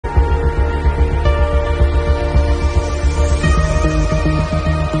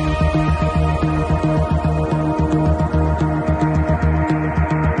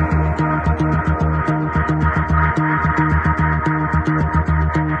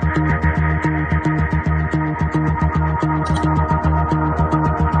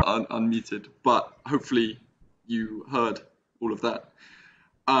muted, but hopefully you heard all of that.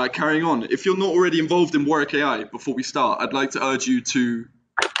 Carrying on, if you're not already involved in Warwick AI, before we start, I'd like to urge you to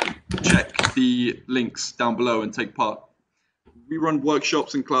check the links down below and take part. We run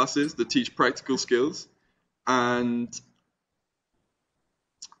workshops and classes that teach practical skills and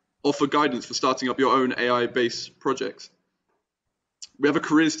offer guidance for starting up your own AI-based projects. We have a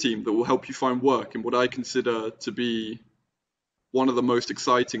careers team that will help you find work in what I consider to be one of the most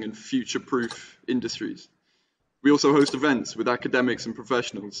exciting and future-proof industries. We also host events with academics and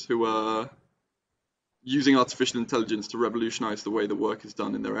professionals who are using artificial intelligence to revolutionize the way that work is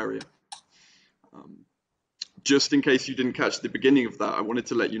done in their area. Just in case you didn't catch the beginning of that, I wanted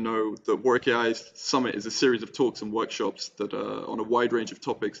to let you know that Warwick AI Summit is a series of talks and workshops that are on a wide range of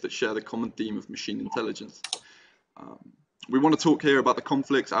topics that share the common theme of machine intelligence. We want to talk here about the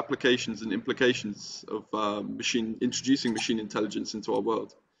conflicts, applications, and implications of introducing machine intelligence into our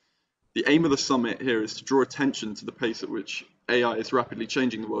world. The aim of the summit here is to draw attention to the pace at which AI is rapidly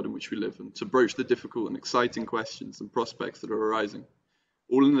changing the world in which we live, and to broach the difficult and exciting questions and prospects that are arising,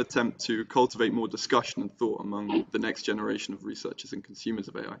 all in an attempt to cultivate more discussion and thought among the next generation of researchers and consumers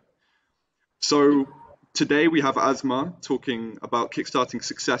of AI. So today we have Asma talking about kickstarting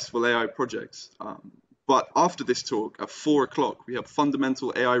successful AI projects. But after this talk, at 4 o'clock, we have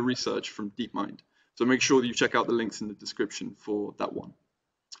fundamental AI research from DeepMind. So make sure that you check out the links in the description for that one.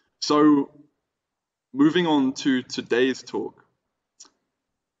 So moving on to today's talk,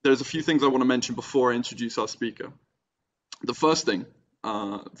 there's a few things I want to mention before I introduce our speaker. The first thing,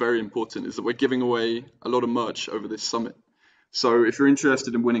 very important, is that we're giving away a lot of merch over this summit. So if you're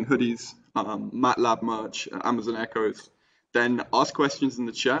interested in winning hoodies, MATLAB merch, Amazon Echoes, then ask questions in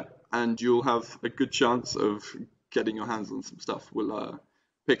the chat, and you'll have a good chance of getting your hands on some stuff. We'll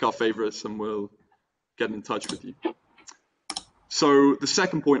pick our favorites and we'll get in touch with you. So the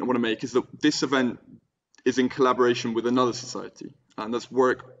second point I want to make is that this event is in collaboration with another society, and that's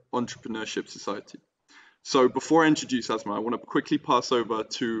Warwick Entrepreneurship Society. So before I introduce Asma, I want to quickly pass over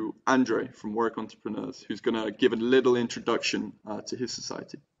to Andre from Warwick Entrepreneurs, who's going to give a little introduction to his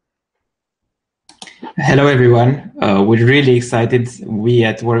society. Hello, everyone. We're really excited. We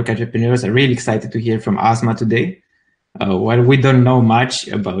at Warwick Entrepreneurs are really excited to hear from Asma today. While we don't know much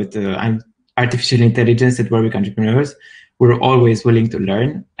about artificial intelligence at Warwick Entrepreneurs, we're always willing to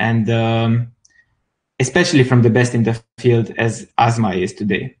learn, and especially from the best in the field as Asma is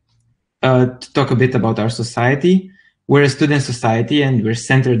today. To talk a bit about our society, we're a student society and we're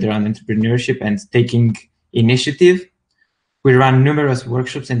centered around entrepreneurship and taking initiative. We run numerous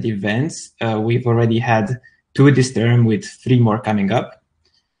workshops and events. We've already had 2 this term with 3 more coming up.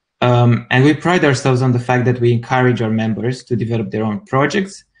 And we pride ourselves on the fact that we encourage our members to develop their own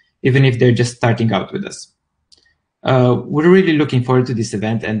projects, even if they're just starting out with us. We're really looking forward to this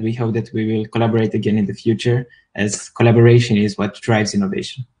event, and we hope that we will collaborate again in the future, as collaboration is what drives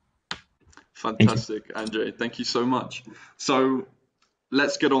innovation. Fantastic, Andre. Thank you so much. So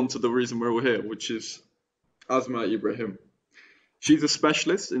let's get on to the reason we're all here, which is Asma Ibrahim. She's a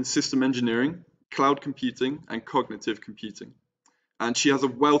specialist in system engineering, cloud computing, and cognitive computing. And she has a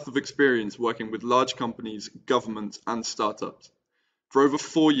wealth of experience working with large companies, governments, and startups. For over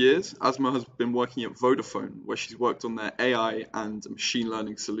 4 years, Asma has been working at Vodafone, where she's worked on their AI and machine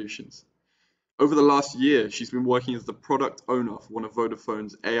learning solutions. Over the last year, she's been working as the product owner for one of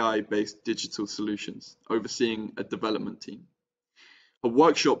Vodafone's AI-based digital solutions, overseeing a development team. Her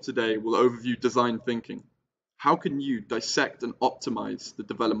workshop today will overview design thinking. How can you dissect and optimize the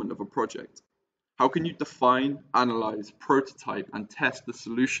development of a project? How can you define, analyze, prototype, and test the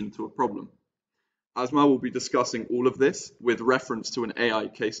solution to a problem? Asma will be discussing all of this with reference to an AI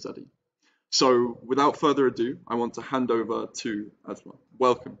case study. So without further ado, I want to hand over to Asma.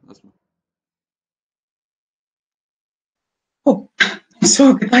 Welcome, Asma. Oh, I'm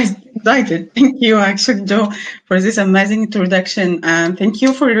so excited. Thank you, actually, Joe, for this amazing introduction. And thank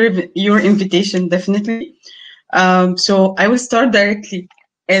you for your invitation, definitely. So I will start directly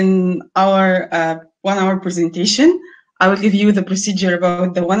in our 1-hour presentation. I will give you the procedure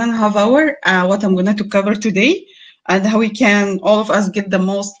about the 1.5 hour, what I'm going to cover today, and how we can, all of us, get the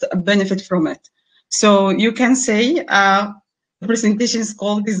most benefit from it. So you can say, the presentation is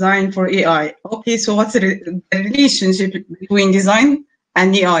called Design for AI. Okay, so what's the relationship between design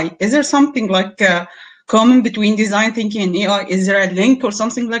and AI? Is there something like common between design thinking and AI? Is there a link or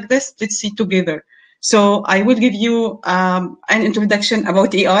something like this? Let's see together. So I will give you an introduction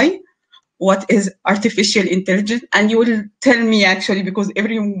about AI, what is artificial intelligence, and you will tell me actually, because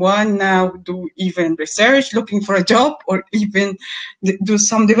everyone now do even research, looking for a job, or even do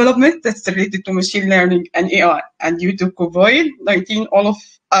some development that's related to machine learning and AI. And due to COVID-19, all of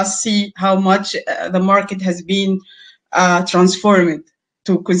us see how much the market has been transformed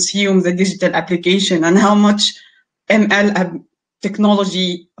to consume the digital application, and how much ML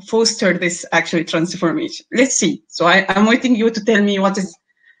technology foster this actually transformation. Let's see. So I'm waiting you to tell me what is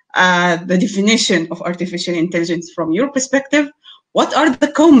the definition of artificial intelligence from your perspective. What are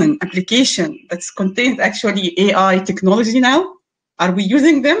the common applications that's contained actually AI technology now? Are we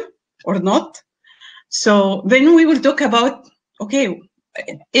using them or not? So then we will talk about, okay,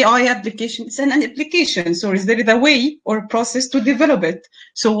 AI application, it's an application. So is there a way or process to develop it?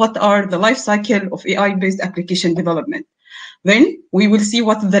 So what are the life cycle of AI-based application development? Then we will see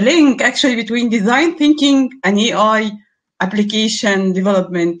what the link actually between design thinking and AI application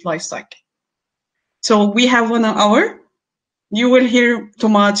development lifecycle. So we have 1 hour. You will hear too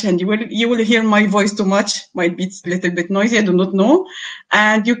much, and you will hear my voice too much. Might be a little bit noisy, I do not know.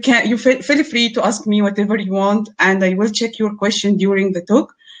 And you feel free to ask me whatever you want, and I will check your question during the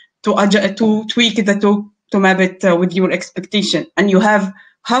talk to tweak the talk to map it with your expectation. And you have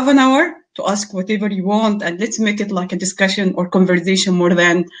half an hour to ask whatever you want, and let's make it like a discussion or conversation more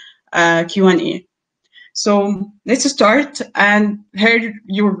than Q&A. So let's start, and here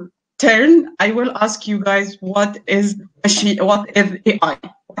your turn. I will ask you guys, what is AI?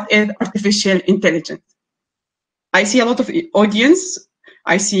 What is artificial intelligence? I see a lot of audience.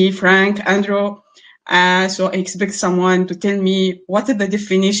 I see Frank, Andrew. So I expect someone to tell me what is the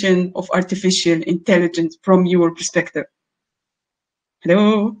definition of artificial intelligence from your perspective.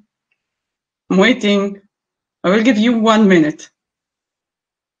 Hello? I'm waiting. I will give you 1 minute.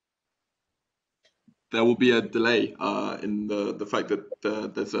 There will be a delay in the fact that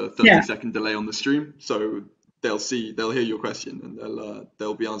there's a 30-second delay on the stream, so they'll hear your question, and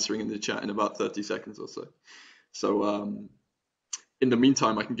they'll be answering in the chat in about 30 seconds or so. So in the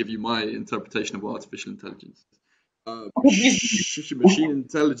meantime, I can give you my interpretation of artificial intelligence. Machine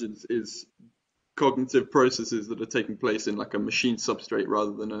intelligence is cognitive processes that are taking place in like a machine substrate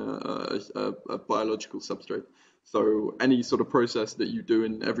rather than a biological substrate. So any sort of process that you do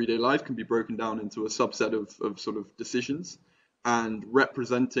in everyday life can be broken down into a subset of sort of decisions, and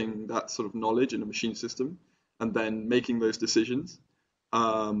representing that sort of knowledge in a machine system, and then making those decisions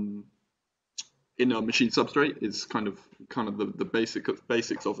in a machine substrate is kind of the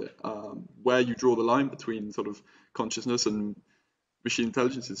basics of it. Where you draw the line between sort of consciousness and machine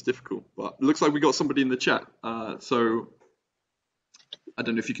intelligence is difficult, but it looks like we got somebody in the chat. So I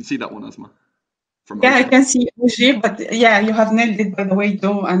don't know if you can see that one, Asma. Yeah, I can see OJ, but yeah, you have nailed it, by the way,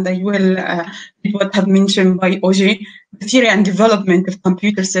 though, and I will read what have mentioned by OJ. The theory and development of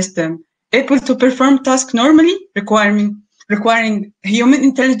computer system equal to perform tasks normally requiring human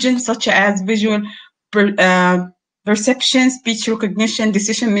intelligence, such as visual perception, speech recognition,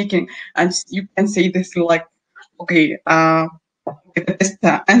 decision making. And you can say this like, okay, the best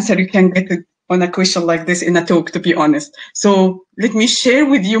answer you can get on a question like this in a talk, to be honest. So let me share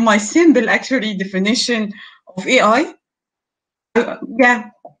with you my simple actually definition of AI. Yeah,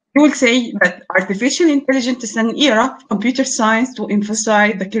 you will say that artificial intelligence is an era of computer science to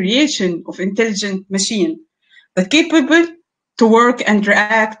emphasize the creation of intelligent machine that capable to work and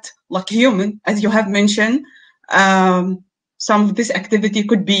react like human, as you have mentioned. Some of this activity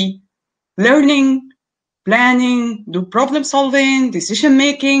could be learning, planning, do problem solving, decision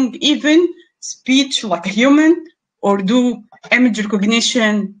making, even speech like a human, or do image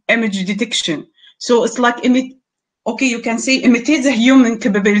recognition, image detection. So it's like, okay, you can say imitate the human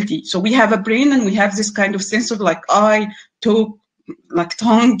capability. So we have a brain and we have this kind of sensor like eye, talk, like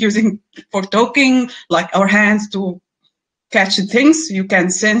tongue using for talking, like our hands to catch things you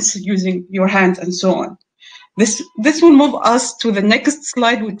can sense using your hands, and so on. This will move us to the next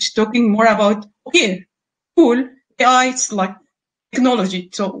slide, which is talking more about, okay, cool, AI, it's like technology.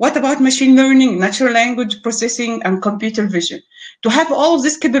 So what about machine learning, natural language processing, and computer vision? To have all of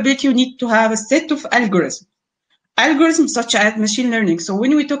this capability, you need to have a set of algorithms. Algorithms such as machine learning. So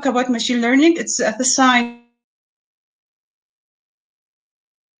when we talk about machine learning, it's at the sign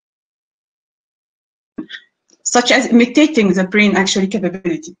such as imitating the brain actually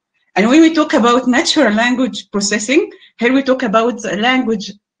capability. And when we talk about natural language processing, here we talk about the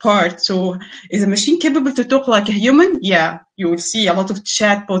language part. So is a machine capable to talk like a human? Yeah, you will see a lot of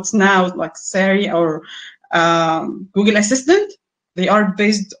chatbots now, like Siri or Google Assistant. They are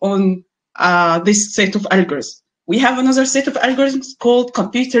based on this set of algorithms. We have another set of algorithms called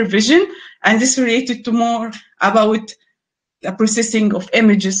computer vision, and this is related to more about the processing of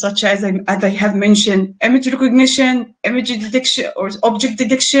images, such as I have mentioned, image recognition, image detection or object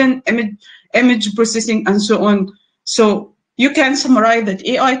detection, image processing, and so on. So you can summarize that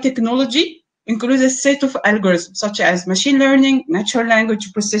AI technology includes a set of algorithms such as machine learning, natural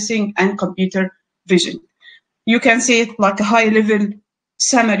language processing, and computer vision. You can see it like a high-level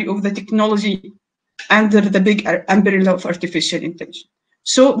summary of the technology under the big umbrella of artificial intelligence.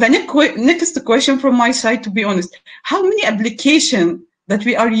 So the next question from my side, to be honest, how many applications that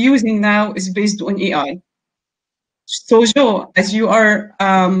we are using now is based on AI? So Joe, as you are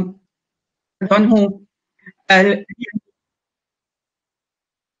the one who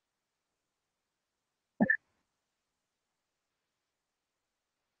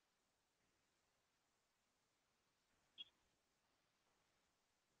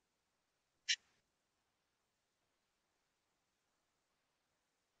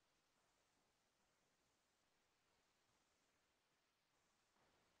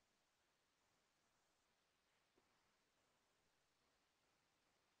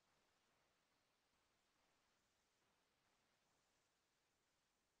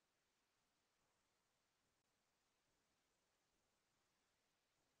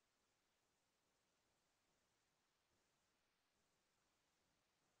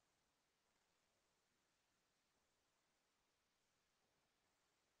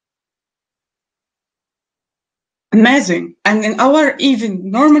amazing. And in our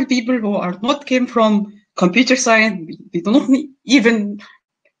even normal people who are not came from computer science, they do not even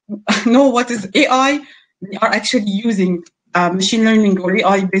know what is AI. They are actually using machine learning or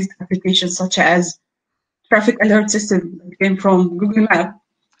AI-based applications such as traffic alert system that came from Google Maps.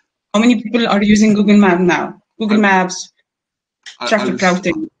 How many people are using Google Maps now? Google Maps, traffic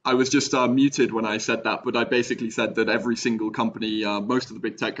routing. I was just muted when I said that, but I basically said that every single company, most of the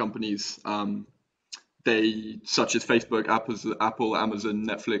big tech companies, they, such as Facebook, Apple, Amazon,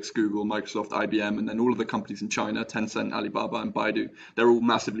 Netflix, Google, Microsoft, IBM, and then all of the companies in China, Tencent, Alibaba, and Baidu, they're all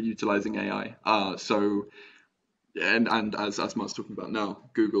massively utilizing AI. And as Asma's talking about now,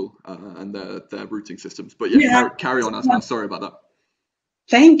 Google and their routing systems. But yeah, carry on, Asma. Sorry about that.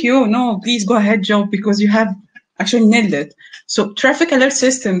 Thank you. No, please go ahead, Joe, because you have actually nailed it. So traffic alert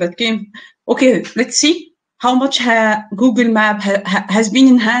system that came. Okay, let's see how much Google Map has been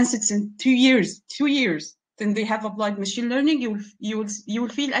enhanced in 2 years. 2 years. Then they have applied machine learning. You will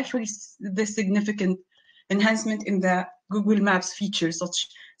feel actually the significant enhancement in the Google Maps features,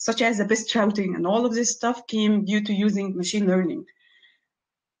 such as the best routing, and all of this stuff came due to using machine learning.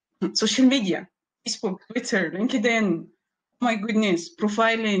 Social media, Facebook, Twitter, LinkedIn, oh my goodness,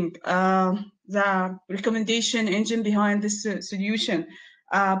 profiling, the recommendation engine behind this solution,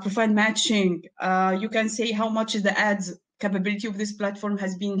 profile matching. You can say how much the ads capability of this platform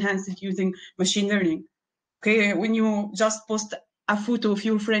has been enhanced using machine learning. Okay, when you just post a photo of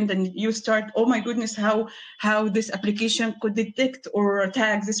your friend and you start, oh my goodness, how this application could detect or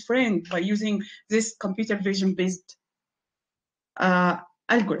tag this friend by using this computer vision based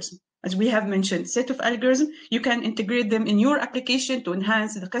algorithm. As we have mentioned, set of algorithms, you can integrate them in your application to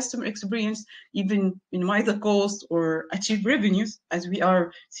enhance the customer experience, even minimize the cost or achieve revenues, as we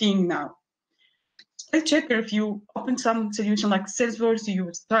are seeing now. Spell checker, if you open some solution like Salesforce,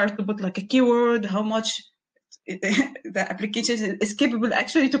 you start to put like a keyword, how much the application is capable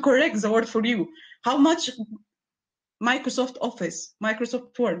actually to correct the word for you. How much Microsoft Office,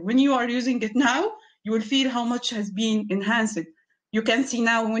 Microsoft Word, when you are using it now, you will feel how much has been enhanced. You can see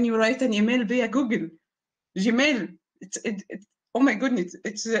now when you write an email via Google, Gmail, oh my goodness,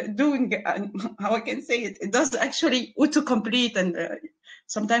 it's doing, how I can say it, it does actually autocomplete, and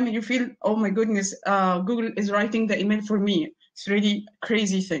sometimes you feel, oh my goodness, Google is writing the email for me. It's really a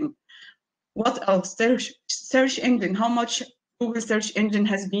crazy thing. What else? Search engine, how much Google search engine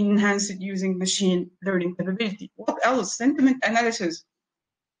has been enhanced using machine learning capability. What else? Sentiment analysis,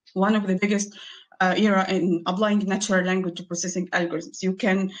 one of the biggest era in applying natural language processing algorithms. You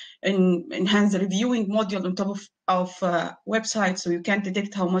can enhance the reviewing module on top of websites, so you can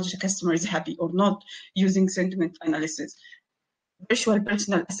detect how much the customer is happy or not using sentiment analysis. Virtual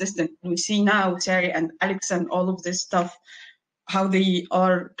personal assistant, we see now Siri and Alexa and all of this stuff, how they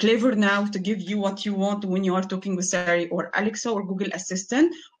are clever now to give you what you want when you are talking with Siri or Alexa or Google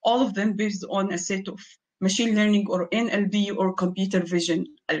Assistant, all of them based on a set of machine learning or NLP or computer vision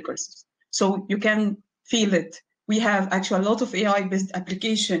algorithms. So you can feel it. We have actually a lot of AI-based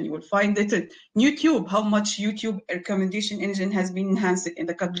application. You will find it at YouTube, how much YouTube recommendation engine has been enhanced in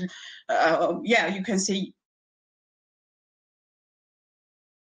the couple. Yeah, you can see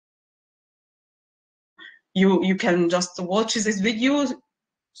you can just watch this video,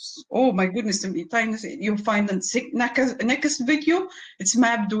 oh my goodness, sometimes you find a next video, it's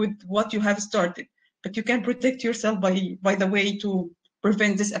mapped with what you have started. But you can protect yourself by the way to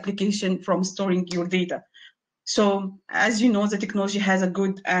prevent this application from storing your data. So as you know, the technology has a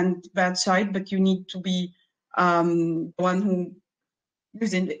good and bad side, but you need to be the one who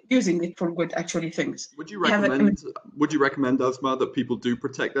using it for good actually things. Would you recommend, Asma, that people do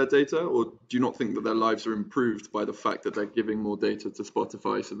protect their data, or do you not think that their lives are improved by the fact that they're giving more data to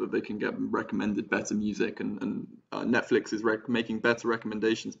Spotify so that they can get recommended better music, and Netflix is making better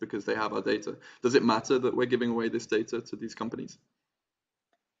recommendations because they have our data? Does it matter that we're giving away this data to these companies?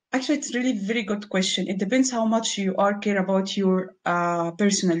 Actually, it's really a very good question. It depends how much you care about your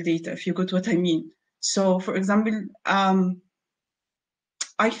personal data, if you get what I mean. So, for example,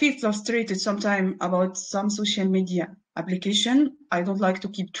 I feel frustrated sometimes about some social media application. I don't like to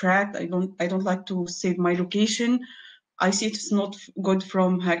keep track. I don't like to save my location. I see it's not good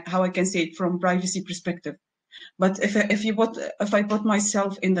from how I can say it from privacy perspective. But if I put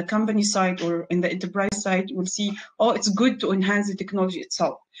myself in the company side or in the enterprise side, you will see, oh, it's good to enhance the technology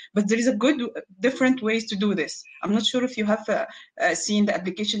itself. But there is a different ways to do this. I'm not sure if you have seen the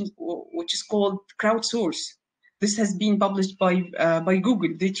application which is called crowdsource. This has been published by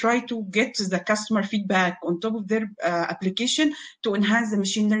Google. They try to get the customer feedback on top of their application to enhance the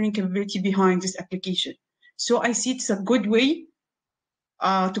machine learning capability behind this application. So I see it's a good way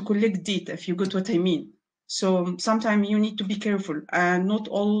to collect data, if you get what I mean. So sometimes you need to be careful, and not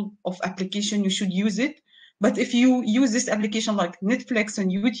all of application you should use it. But if you use this application like Netflix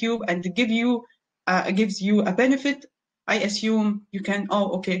and YouTube and gives you a benefit, I assume you can,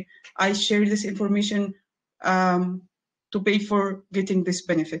 oh, okay, I share this information to pay for getting this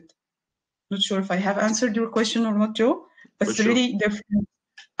benefit. Not sure if I have answered your question or not, Joe, but it's really different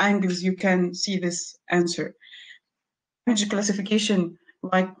angles you can see this answer. Image classification,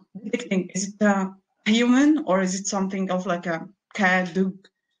 like detecting, is it a human or is it something of like a cat, dog,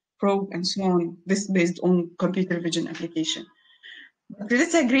 frog, and so on? This based on computer vision application. But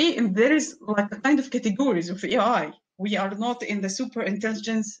let's agree, if there is like a kind of categories of AI. We are not in the super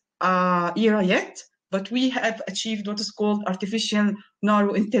intelligence era yet, but we have achieved what is called artificial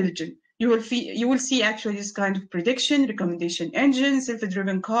narrow intelligence. You will see actually this kind of prediction, recommendation engine,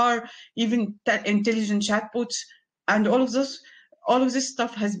 self-driven car, even intelligent chatbots, and all of this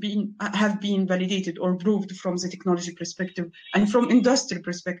stuff have been validated or proved from the technology perspective and from industry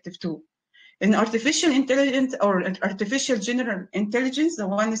perspective too. In artificial intelligence or artificial general intelligence, the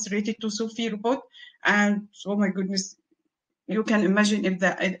one is related to Sophie robot, and oh my goodness, you can imagine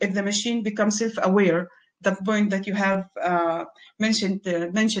if the machine becomes self-aware, the point that you have mentioned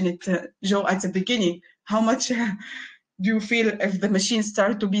it, Joe, at the beginning, how much do you feel if the machines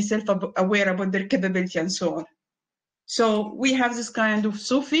start to be self-aware about their capability and so on? So we have this kind of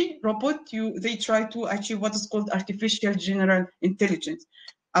Sophie robot. They try to achieve what is called artificial general intelligence.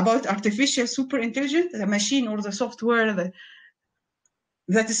 About artificial super intelligence, the machine or the software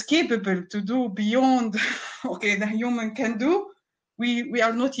that is capable to do beyond the human can do, we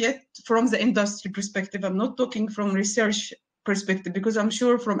are not yet from the industry perspective. I'm not talking from research perspective, because I'm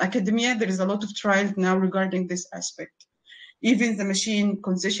sure from academia there is a lot of trials now regarding this aspect. Even the machine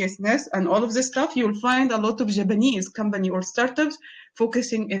consciousness and all of this stuff, you'll find a lot of Japanese company or startups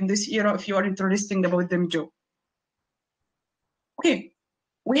focusing in this era if you are interested about them, Joe. Okay.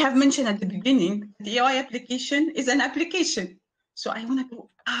 We have mentioned at the beginning, the AI application is an application. So I want to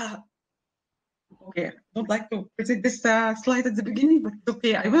okay, I don't like to present this slide at the beginning, but it's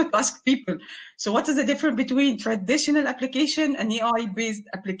okay. I want to ask people. So what is the difference between traditional application and AI-based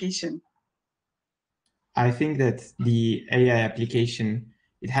application? I think that the AI application,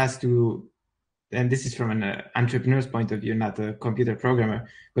 it has to, and this is from an entrepreneur's point of view, not a computer programmer,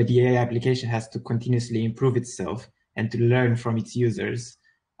 but the AI application has to continuously improve itself and to learn from its users.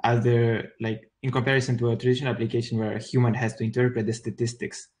 Other, like in comparison to a traditional application where a human has to interpret the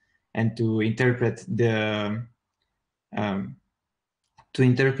statistics and to interpret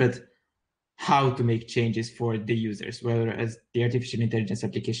how to make changes for the users, whereas the artificial intelligence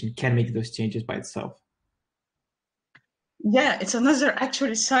application can make those changes by itself. Yeah, it's another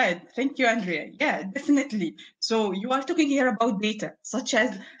actual side. Thank you, Andrea. Yeah, definitely. So you are talking here about data, such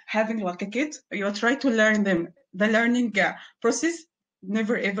as having like a kid. You try to learn them. The learning process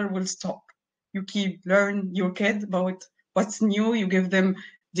never ever will stop. You keep learn your kid about what's new. You give them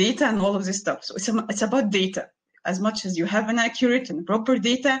data and all of this stuff. So it's about data. As much as you have an accurate and proper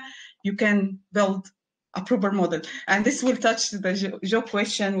data, you can build a proper model. And this will touch the Joe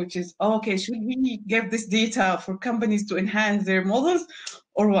question, which is, okay, should we give this data for companies to enhance their models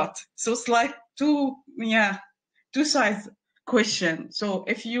or what? So it's like two sides question. So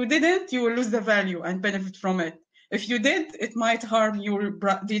if you didn't, you will lose the value and benefit from it. If you did, it might harm your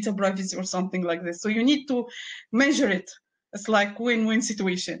data privacy or something like this. So you need to measure it. It's like win-win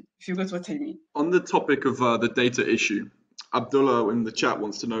situation, if you get what I mean. On the topic of the data issue, Abdullah in the chat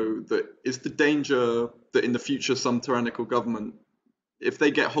wants to know that is the danger that in the future some tyrannical government, if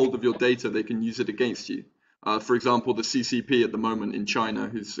they get hold of your data, they can use it against you. For example, the CCP at the moment in China,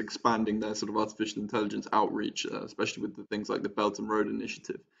 who's expanding their sort of artificial intelligence outreach, especially with the things like the Belt and Road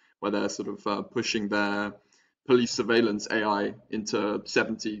Initiative, where they're sort of pushing their police surveillance AI into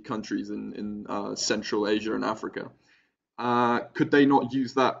 70 countries in Central Asia and Africa. Could they not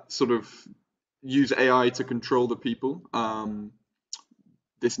use that sort of use AI to control the people?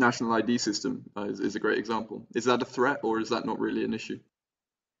 This national ID system is a great example. Is that a threat or is that not really an issue?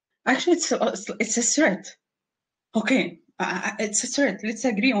 Actually, it's a threat. Okay, it's a threat. Let's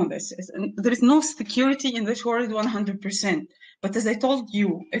agree on this. There is no security in this world 100%. But as I told you,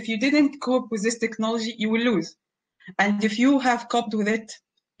 if you didn't cope with this technology, you will lose. And if you have coped with it,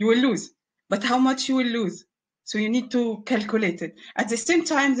 you will lose. But how much you will lose? So you need to calculate it. At the same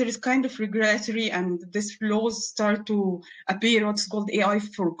time, there is kind of regulatory and these laws start to appear, what's called AI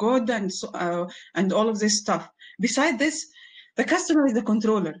for good and all of this stuff. Besides this, the customer is the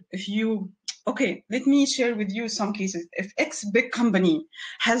controller. Okay, let me share with you some cases. If X big company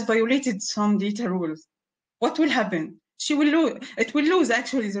has violated some data rules, what will happen? She will lose. It will lose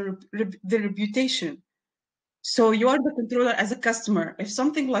actually the reputation. So you are the controller as a customer. If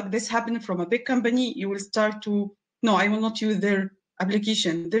something like this happened from a big company, you will start to, no, I will not use their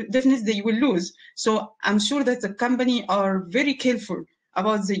application. Definitely you will lose. So I'm sure that the company are very careful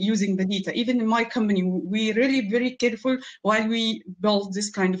about using the data. Even in my company, we really very careful while we build this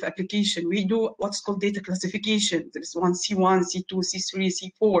kind of application. We do what's called data classification. There's one C1, C2, C3,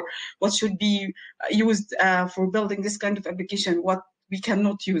 C4. What should be used for building this kind of application? What we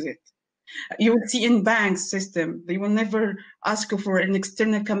cannot use it. You will see in banks system, they will never ask for an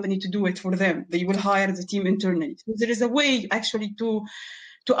external company to do it for them. They will hire the team internally. So there is a way actually to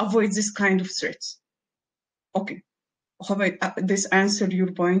avoid this kind of threats. Okay. Hope this answered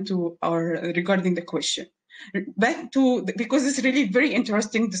your point regarding the question. Back to, because it's really very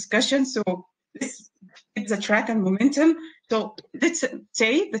interesting discussion. So this is the track and momentum. So let's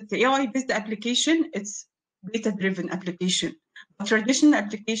say that the AI-based application, it's data-driven application. A traditional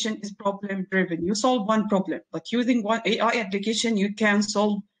application is problem-driven. You solve one problem, but using one AI application, you can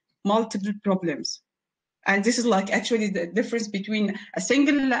solve multiple problems. And this is like actually the difference between a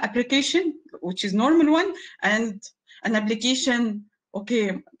single application, which is normal one, and an application,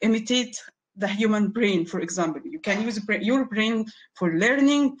 okay, imitate the human brain, for example. You can use your brain for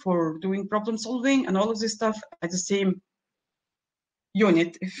learning, for doing problem solving, and all of this stuff at the same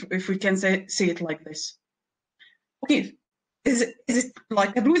unit, if we can say it like this. Okay, is it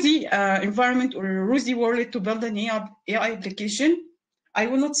like a rosy environment or a rosy world to build an AI application? I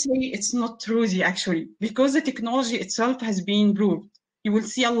will not say it's not rosy, actually, because the technology itself has been proved. You will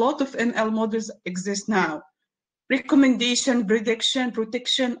see a lot of ML models exist now. Recommendation, prediction,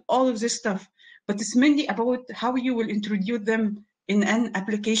 protection, all of this stuff. But it's mainly about how you will introduce them in an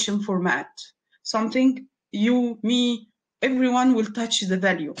application format. Something you, me, everyone will touch the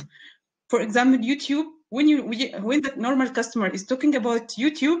value. For example, YouTube, when the normal customer is talking about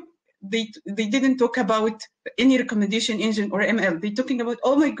YouTube, they didn't talk about any recommendation engine or ML. They're talking about,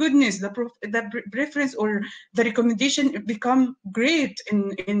 oh my goodness, the preference or the recommendation become great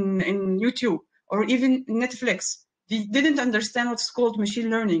in YouTube or even Netflix. They didn't understand what's called machine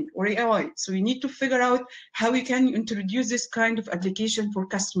learning or AI. So we need to figure out how we can introduce this kind of application for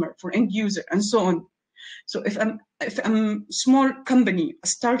customer, for end user, and so on. So if I'm a small company, a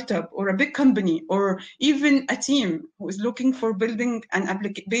startup, or a big company, or even a team who is looking for building an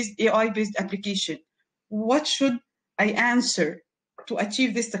AI-based application, what should I answer to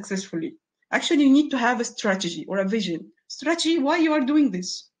achieve this successfully? Actually, you need to have a strategy or a vision. Strategy, why you are doing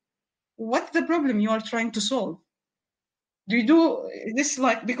this? What's the problem you are trying to solve? Do you do this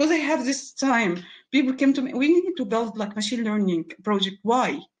like, because I have this time, people came to me, we need to build like machine learning project.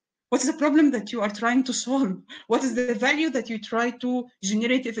 Why? What's the problem that you are trying to solve? What is the value that you try to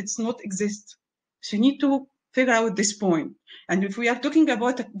generate if it's not exist? So you need to figure out this point. And if we are talking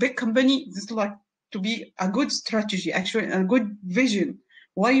about a big company, this is like to be a good strategy, actually a good vision.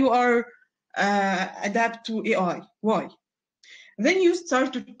 Why you are adapt to AI? Why? Then you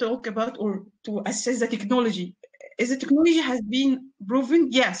start to talk about or to assess the technology. Is the technology has been proven?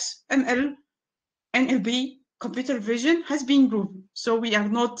 Yes, ML, NLP, computer vision has been proven. So we are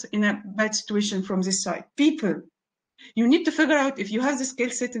not in a bad situation from this side. People, you need to figure out if you have the skill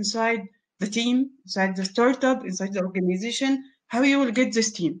set inside the team, inside the startup, inside the organization, how you will get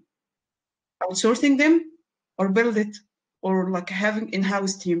this team? Outsourcing them or build it, or like having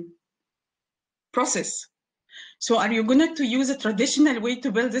in-house team? Process. So are you going to use a traditional way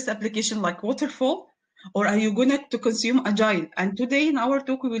to build this application like waterfall, or are you going to consume agile? And today in our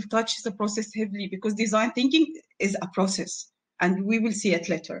talk, we will touch the process heavily, because design thinking is a process, and we will see it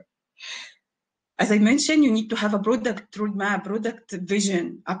later. As I mentioned, you need to have a product roadmap, product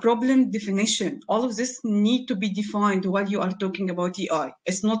vision, a problem definition. All of this need to be defined while you are talking about AI.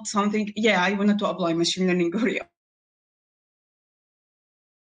 It's not something, yeah, I wanted to apply machine learning or AI.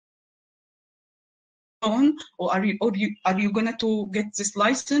 Or are you going to get this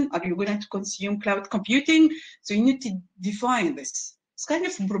license? Are you going to consume cloud computing? So you need to define this. It's kind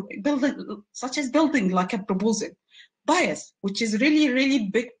of building, such as building like a proposal. Bias, which is really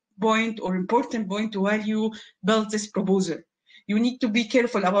big point or important point while you build this proposal. You need to be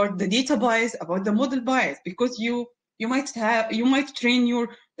careful about the data bias, about the model bias, because you might train your,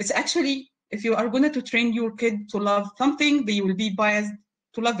 it's actually, if you are going to train your kid to love something, they will be biased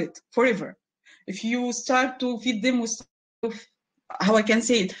to love it forever. If you start to feed them with, how I can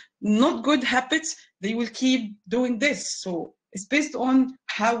say it, not good habits, they will keep doing this. So it's based on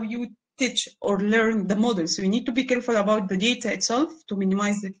how you teach or learn the model. So you need to be careful about the data itself to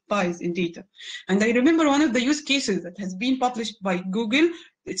minimize the bias in data. And I remember one of the use cases that has been published by Google.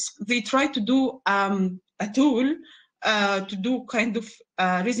 They try to do a tool to do kind of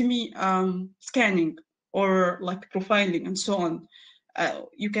resume scanning or like profiling and so on.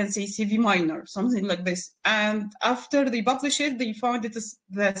 You can say CV minor, something like this. And after they publish it, they found that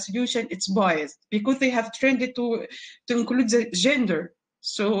the solution, it's biased because they have trained it to include the gender.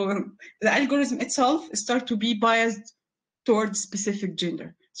 So the algorithm itself starts to be biased towards specific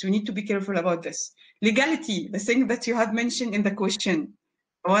gender. So we need to be careful about this. Legality, the thing that you have mentioned in the question,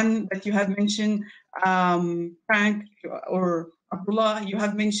 one that you have mentioned, Frank or Abdullah, you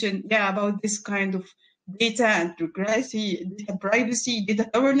have mentioned, about this kind of data and privacy, data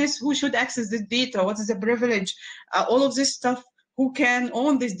governance. Who should access this data? What is the privilege? All of this stuff. Who can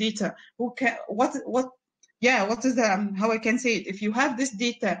own this data? Who can? What is the, how I can say it? If you have this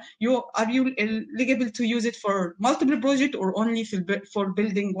data, are you eligible to use it for multiple projects or only for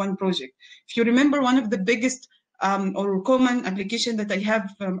building one project? If you remember, one of the biggest or common application that I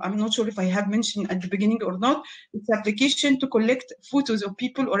have, I'm not sure if I have mentioned at the beginning or not, it's an application to collect photos of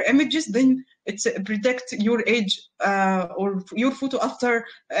people or images, then it's predict your age or your photo after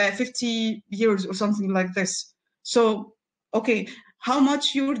 50 years or something like this. So, okay, how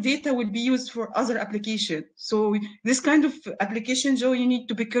much your data will be used for other applications. So this kind of application, Joe, you need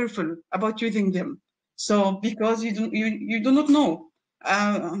to be careful about using them. So because you do not know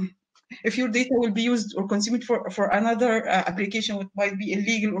if your data will be used or consumed for another application, which might be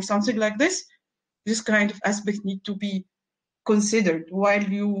illegal or something like this. This kind of aspect need to be considered while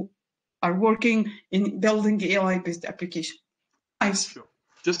you are working in building AI-based application. Nice. Sure.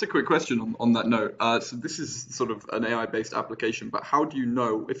 Just a quick question on that note. So this is sort of an AI-based application, but how do you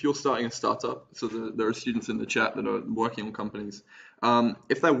know if you're starting a startup? So there are students in the chat that are working on companies.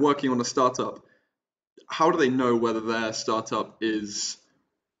 If they're working on a startup, how do they know whether their startup is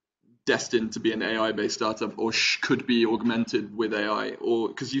destined to be an AI-based startup or could be augmented with AI? Or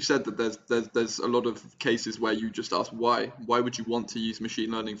because you said that there's a lot of cases where you just ask why would you want to use machine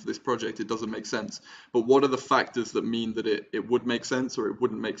learning for this project? It doesn't make sense. But what are the factors that mean that it would make sense or it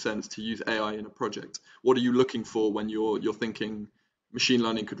wouldn't make sense to use AI in a project? What are you looking for when you're thinking machine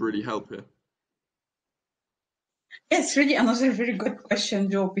learning could really help here? It's really another very good question,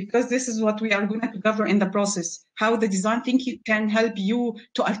 Joe, because this is what we are going to cover in the process, how the design thinking can help you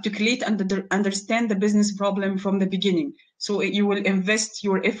to articulate and understand the business problem from the beginning. So you will invest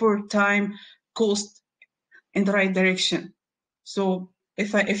your effort, time, cost in the right direction. So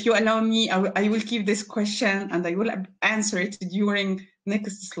if you allow me, I will keep this question and I will answer it during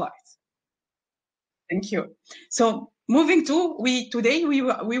next slides. Thank you. So moving to, today we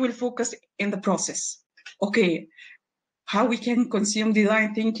will focus in the process. Okay, how we can consume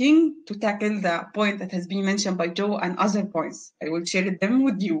design thinking to tackle the point that has been mentioned by Joe and other points. I will share them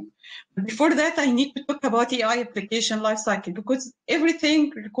with you. But before that, I need to talk about AI application lifecycle because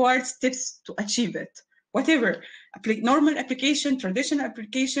everything requires steps to achieve it. Whatever, normal application, traditional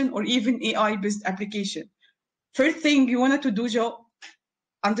application, or even AI-based application. First thing you wanted to do, Joe,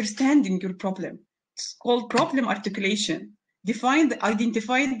 understanding your problem. It's called problem articulation.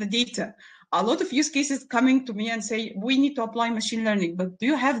 Identifying the data. A lot of use cases coming to me and say, we need to apply machine learning, but do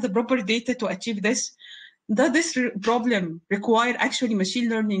you have the proper data to achieve this? Does this problem require actually machine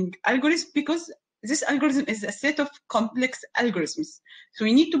learning algorithms? Because this algorithm is a set of complex algorithms. So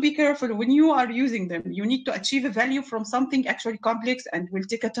you need to be careful when you are using them. You need to achieve a value from something actually complex and will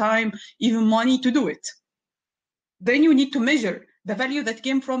take a time, even money to do it. Then you need to measure the value that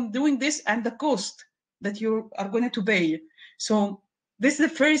came from doing this and the cost that you are going to pay. So this is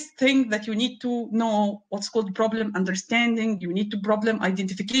the first thing that you need to know, what's called problem understanding. You need to problem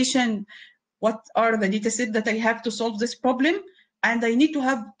identification. What are the data set that I have to solve this problem? And I need to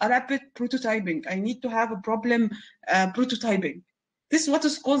have a rapid prototyping. I need to have a problem prototyping. This is what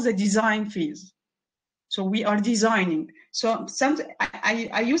is called the design phase. So we are designing. So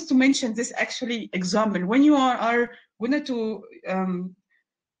I used to mention this actually example. When you are going to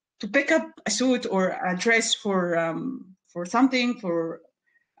pick up a suit or a dress for something, for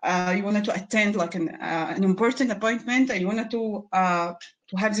you wanted to attend like an important appointment, and you wanted to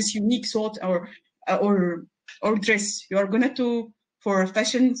have this unique suit or dress. You are going to for a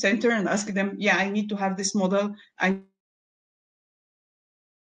fashion center and ask them, yeah, I need to have this model. I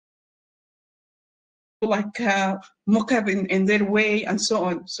like mock up in their way and so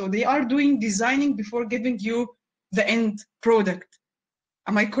on. So they are doing designing before giving you the end product.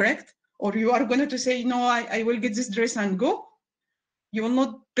 Am I correct? Or you are going to say, no, I will get this dress and go. You will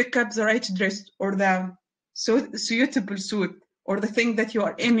not pick up the right dress or the suitable suit or the thing that you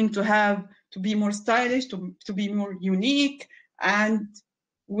are aiming to have to be more stylish, to be more unique, and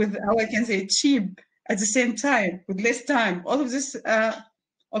with, how I can say, cheap at the same time, with less time. All of this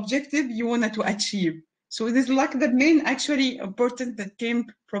objective you wanted to achieve. So it is like the main actually important that came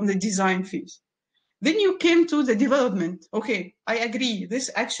from the design phase. Then you came to the development. Okay, I agree. This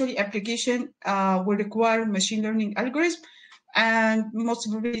actually application will require machine learning algorithm, and most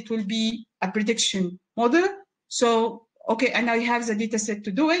probably it will be a prediction model. So, okay, and I have the data set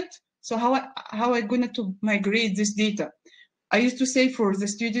to do it. So how am I going to migrate this data? I used to say for the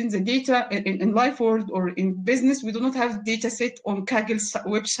students, the data in life world or in business, we do not have data set on Kaggle's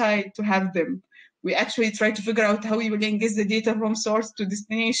website to have them. We actually try to figure out how we will engage the data from source to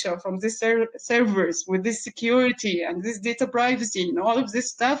destination, from this servers with this security and this data privacy and all of this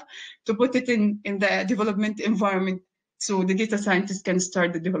stuff to put it in the development environment so the data scientists can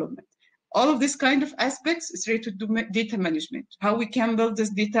start the development. All of this kind of aspects is related to data management, how we can build this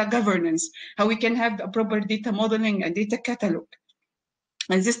data governance, how we can have a proper data modeling and data catalog.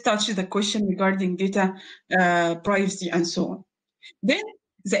 And this touches the question regarding data privacy and so on. Then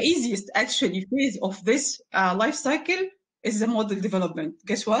the easiest actually phase of this life cycle is the model development.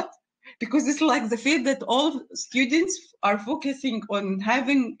 Guess what? Because it's like the phase that all students are focusing on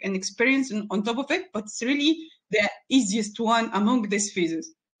having an experience on top of it, but it's really the easiest one among these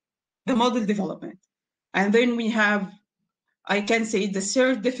phases, the model development. And then we have, I can say, the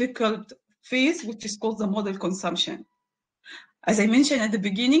third difficult phase, which is called the model consumption. As I mentioned at the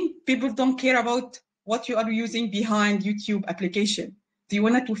beginning, people don't care about what you are using behind YouTube application. They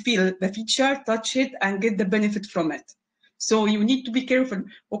want to feel the feature, touch it, and get the benefit from it. So you need to be careful.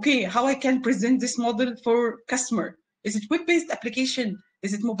 Okay, how I can present this model for customer? Is it web-based application?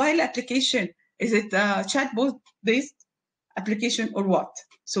 Is it mobile application? Is it chatbot-based application or what?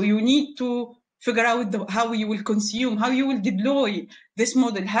 So you need to figure out how you will consume, how you will deploy this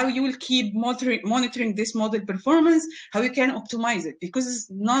model, how you will keep monitoring this model performance, how you can optimize it, because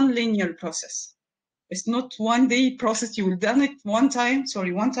it's non-linear process. It's not one day process. You will done it one time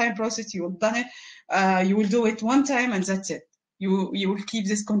process. You will done it. You will do it one time and that's it. You will keep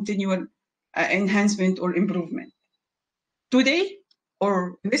this continual enhancement or improvement. Today,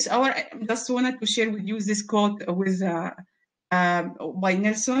 or this hour, I just wanted to share with you this quote with by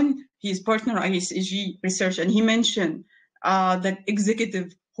Nelson. He is partner ISAG research, and he mentioned that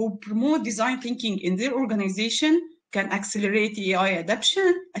executives who promote design thinking in their organization can accelerate AI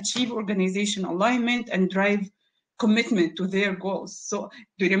adoption, achieve organization alignment, and drive commitment to their goals. So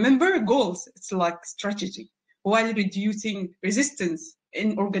do you remember goals? It's like strategy, while reducing resistance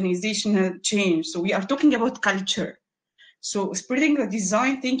in organizational change. So we are talking about culture. So spreading the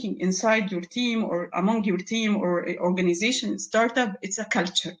design thinking inside your team or among your team or organization, startup, it's a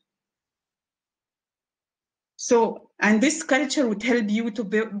culture. So, and this culture would help you to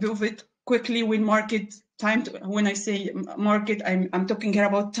build it quickly when market time to, when I say market, I'm talking here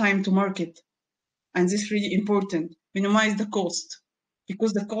about time to market. And this is really important. Minimize the cost,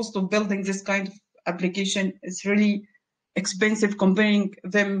 because the cost of building this kind of application is really expensive comparing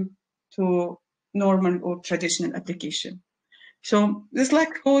them to normal or traditional application. So this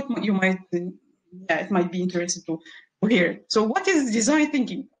like quote you might, it might be interesting to hear. So what is design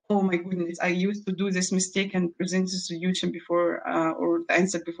thinking? Oh my goodness, I used to do this mistake and present the solution before or the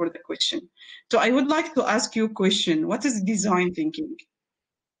answer before the question. So I would like to ask you a question. What is design thinking?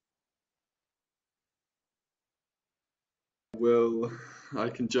 I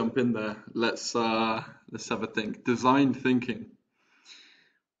can jump in there. Let's have a think. Design thinking.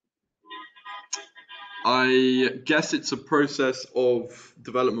 I guess it's a process of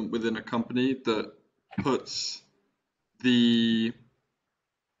development within a company that puts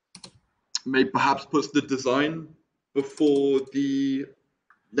perhaps puts the design before the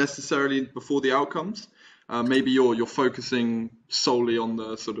outcomes. Maybe you're focusing solely on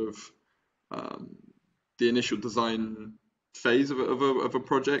the sort of the initial design phase of a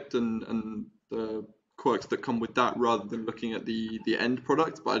project and the quirks that come with that, rather than looking at the end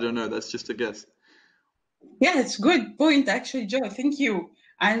product. But I don't know. That's just a guess. Yeah, it's a good point, actually, Joe. Thank you.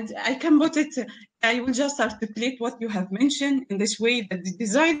 And I can put it, I will just articulate what you have mentioned in this way, that the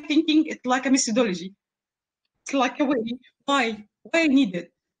design thinking, it's like a methodology. It's like a way, why need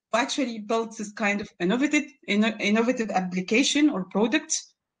it? To actually build this kind of innovative application or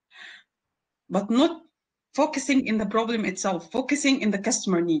products, but not focusing in the problem itself, focusing in the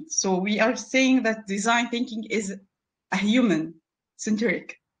customer needs. So we are saying that design thinking is a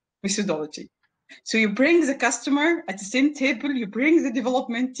human-centric methodology. So you bring the customer at the same table, you bring the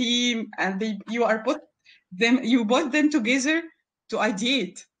development team, and you put them together to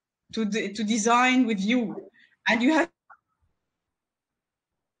ideate, to design with you, and you have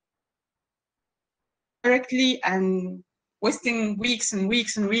directly and wasting weeks and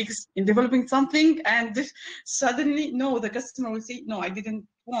weeks and weeks in developing something, and suddenly, no, the customer will say, no, I didn't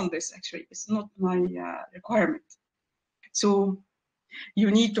want this, actually, it's not my requirement. So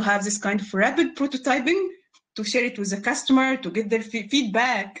you need to have this kind of rapid prototyping to share it with the customer, to get their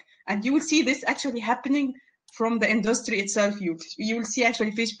feedback. And you will see this actually happening from the industry itself. You will see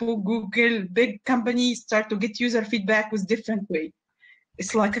actually Facebook, Google, big companies start to get user feedback with different way.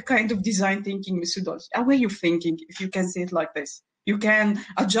 It's like a kind of design thinking methodology, a way of thinking, if you can say it like this. You can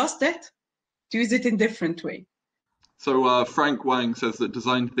adjust it to use it in different way. So Frank Wang says that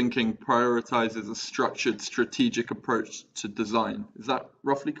design thinking prioritizes a structured, strategic approach to design. Is that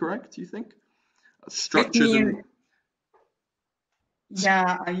roughly correct, do you think?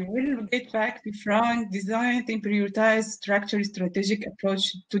 Yeah, I will get back to Frank. Design and prioritize structured, strategic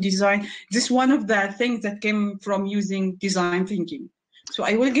approach to design. This is one of the things that came from using design thinking. So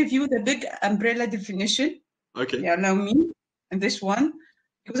I will give you the big umbrella definition. Okay. Yeah, allow me. And this one,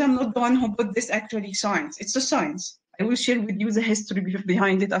 because I'm not the one who put this actually science. It's a science. I will share with you the history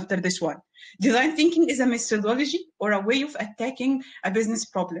behind it after this one. Design thinking is a methodology or a way of attacking a business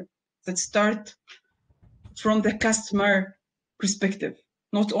problem that start from the customer perspective.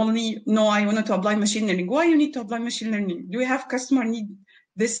 Not only, no, I wanted to apply machine learning. Why you need to apply machine learning? Do you have customer need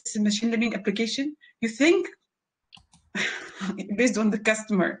this machine learning application? You think based on the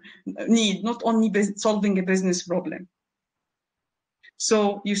customer need, not only solving a business problem.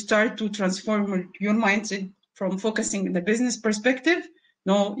 So you start to transform your mindset from focusing in the business perspective.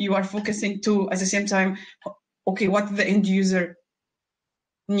 No, you are focusing to, at the same time, okay, what the end user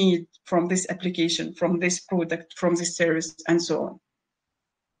need from this application, from this product, from this service, and so on.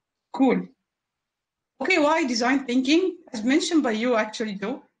 Cool. Okay, why design thinking? As mentioned by you, actually,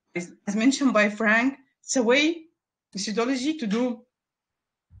 though, as mentioned by Frank, it's a way, methodology to do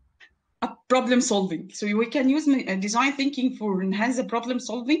a problem solving. So we can use design thinking for enhance the problem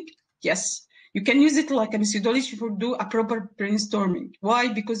solving. Yes, you can use it like a methodology for do a proper brainstorming.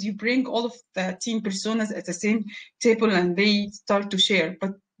 Why? Because you bring all of the team personas at the same table and they start to share,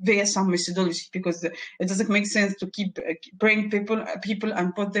 but via some methodology, because it doesn't make sense to bring people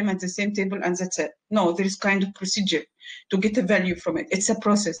and put them at the same table and that's it. No, there is kind of procedure to get a value from it. It's a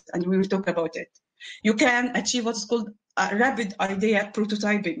process, and we will talk about it. You can achieve what's called a rapid idea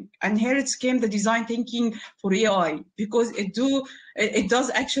prototyping, and here it came the design thinking for AI, because it does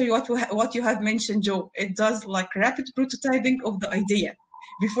actually what you have mentioned, Joe. It does like rapid prototyping of the idea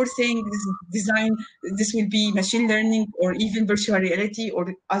before saying this will be machine learning or even virtual reality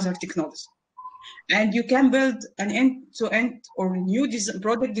or other technology. And you can build an end-to-end or new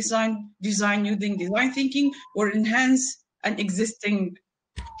product design using design thinking, or enhance an existing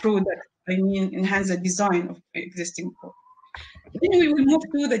product. I mean, enhance the design of existing product. Then we will move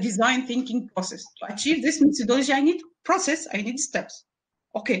to the design thinking process. To achieve this methodology, I need process, I need steps.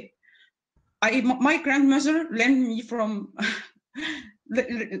 Okay, my grandmother learned me from,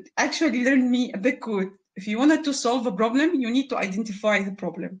 actually learned me a big quote. If you wanted to solve a problem, you need to identify the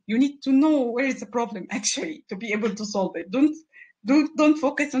problem. You need to know where is the problem actually to be able to solve it. Don't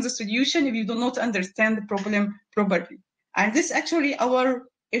focus on the solution if you do not understand the problem properly. And this actually all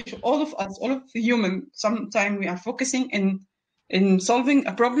of us, all of the human, sometimes we are focusing in solving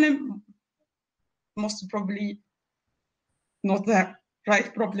a problem, most probably not the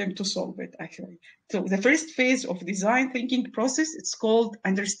right problem to solve it, actually. So the first phase of design thinking process, it's called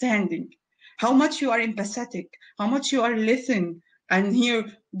understanding. How much you are empathetic, how much you are listening and hear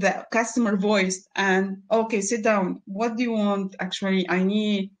the customer voice and, okay, sit down. What do you want? Actually, I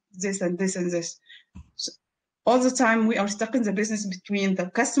need this and this and this. So all the time we are stuck in the business between the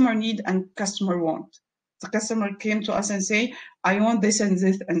customer need and customer want. The customer came to us and say, I want this and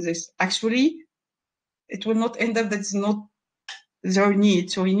this and this. Actually, it will not end up that's not their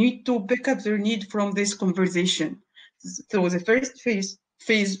need. So we need to pick up their need from this conversation. So the first phase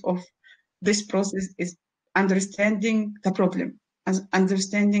of this process is understanding the problem, as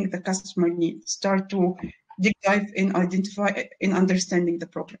understanding the customer need. Start to deep dive in understanding the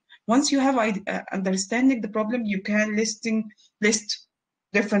problem. Once you have understanding the problem, you can list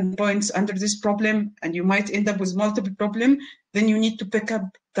different points under this problem, and you might end up with multiple problem. Then you need to pick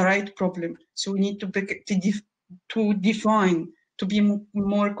up the right problem. So we need to define, to be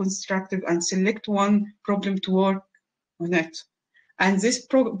more constructive and select one problem to work on it. And this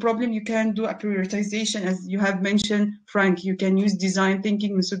problem, you can do a prioritization, as you have mentioned, Frank. You can use design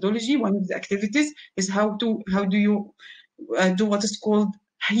thinking methodology. One of the activities is how do you do what is called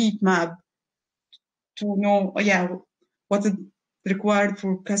heat map to know, what is required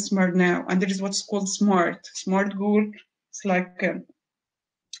for customer now. And there is what's called SMART goal. It's like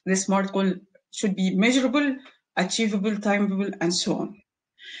the SMART goal should be measurable, achievable, timeable, and so on.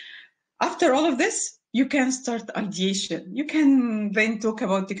 After all of this, you can start ideation. You can then talk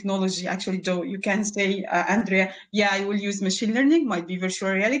about technology. Actually, Joe, you can say, Andrea, I will use machine learning, might be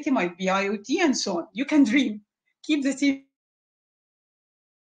virtual reality, might be IoT, and so on. You can dream. Keep the team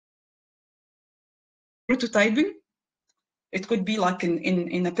prototyping. It could be like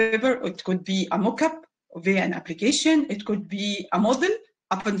in a paper, it could be a mock-up via an application, it could be a model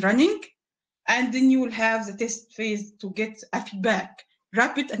up and running, and then you will have the test phase to get a feedback,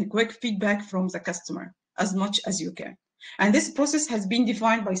 rapid and quick feedback from the customer as much as you can. And this process has been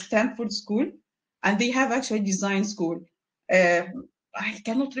defined by Stanford School, and they have actually design school. I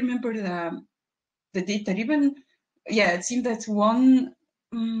cannot remember the date even. It seemed that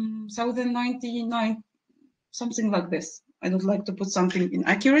 1099, something like this. I don't like to put something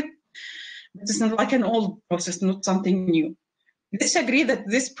inaccurate, but it's not like an old process, not something new. Disagree that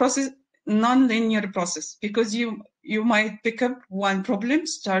this process non-linear process, because you might pick up one problem,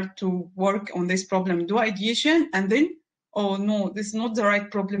 start to work on this problem, do ideation, and then, oh no, this is not the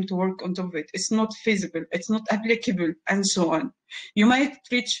right problem to work on top of it. It's not feasible, it's not applicable, and so on. You might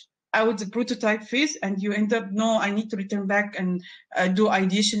reach out the prototype phase and you end up, no, I need to return back and do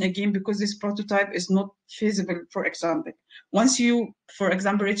ideation again because this prototype is not feasible, for example. Once you, for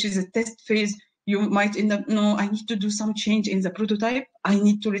example, reaches the test phase, you might end up, no, I need to do some change in the prototype. I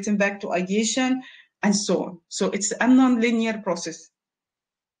need to return back to ideation, and so on. So it's a non-linear process.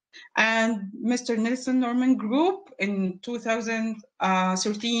 And Mr. Nelson Norman Group in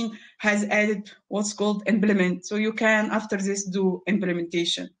 2013 has added what's called implement. So you can, after this, do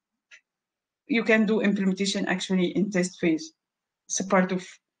implementation. You can do implementation actually in test phase. It's a part of,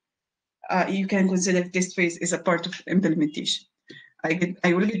 you can consider test phase is a part of implementation. I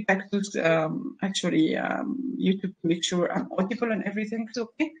will get back to YouTube to make sure I'm audible and everything is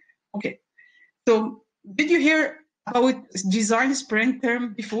okay. Okay. So did you hear about design sprint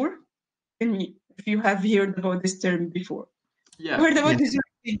term before? Tell me if you have heard about this term before. Yeah. You heard about design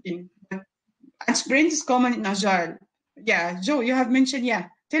thinking. And sprint is common in Agile. Yeah, Joe, you have mentioned,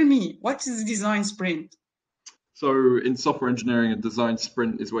 Tell me, what is design sprint? So in software engineering, a design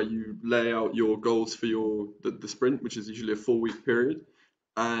sprint is where you lay out your goals for the sprint, which is usually a 4-week period,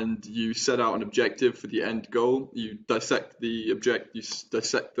 and you set out an objective for the end goal. You dissect the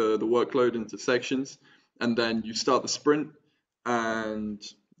workload into sections, and then you start the sprint, and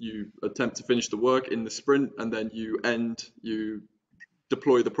you attempt to finish the work in the sprint, and then you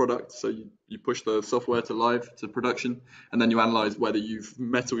deploy the product. So you push the software to production, and then you analyze whether you've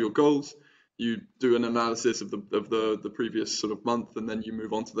met all your goals. You do an analysis of the previous sort of month, and then you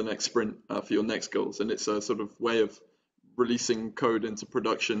move on to the next sprint for your next goals. And it's a sort of way of releasing code into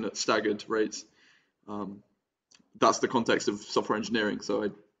production at staggered rates. That's the context of software engineering, so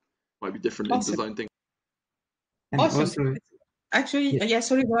it might be different in design thinking. And awesome. Also, actually,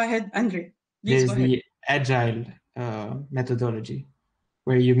 sorry, go ahead, Andre. There's the agile methodology,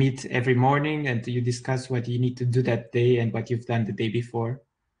 where you meet every morning and you discuss what you need to do that day and what you've done the day before.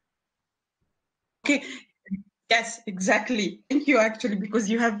 Okay, yes, exactly. Thank you, actually, because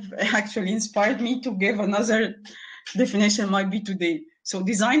you have actually inspired me to give another definition might be today. So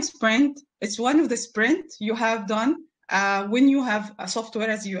design sprint, it's one of the sprint you have done when you have a software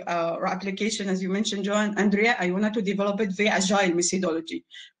as you or application, as you mentioned, John, Andrea, I wanted to develop it via agile methodology.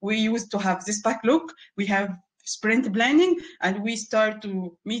 We used to have this backlog. We have sprint planning, and we start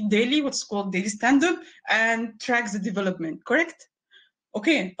to meet daily, what's called daily stand-up, and track the development, correct?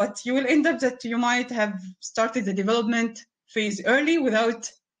 Okay, but you will end up that you might have started the development phase early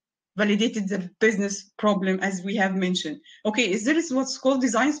without validated the business problem, as we have mentioned. Okay, is there what's called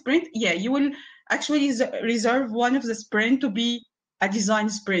design sprint? Yeah, you will actually reserve one of the sprint to be a design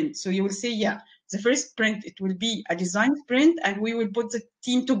sprint. So you will say, yeah, the first sprint, it will be a design sprint, and we will put the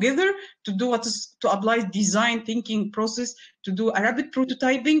team together to do to apply design thinking process, to do a rapid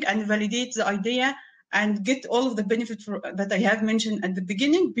prototyping and validate the idea and get all of the benefits that I have mentioned at the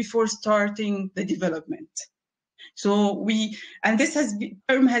beginning before starting the development. So this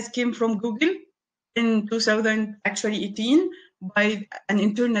term has came from Google in 2018 by an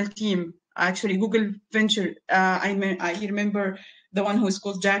internal team. Actually, Google Venture. I remember the one who is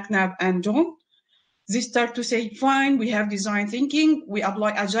called Jack Knapp and John. They start to say, fine, we have design thinking, we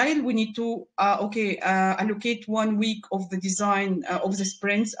apply agile, we need to allocate 1 week of the design of the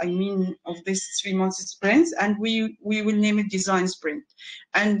sprints, I mean of this 3 months sprints, and we will name it design sprint.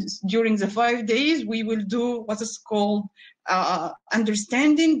 And during the 5 days, we will do what is called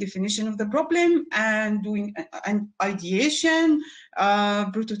understanding, definition of the problem, and doing ideation,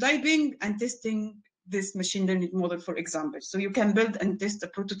 prototyping, and testing this machine learning model, for example. So you can build and test a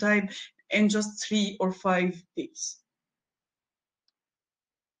prototype in just 3 or 5 days.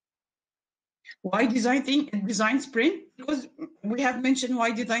 Why design sprint? Because we have mentioned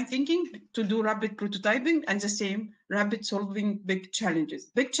why design thinking, to do rapid prototyping, and the same rapid solving big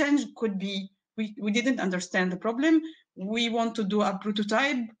challenges. Big challenge could be we didn't understand the problem. We want to do a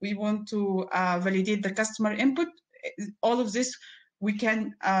prototype. We want to validate the customer input. All of this we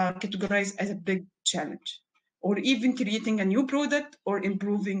can categorize as a big challenge, or even creating a new product or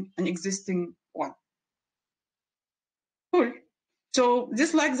improving an existing one. Cool. So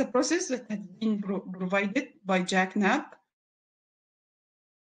just like the process that has been provided by Jack Knapp,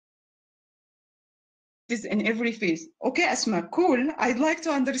 is in every phase. Okay, Asma, cool. I'd like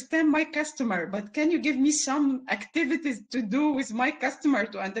to understand my customer, but can you give me some activities to do with my customer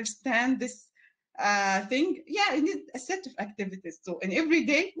to understand this thing? Yeah, I need a set of activities. So in every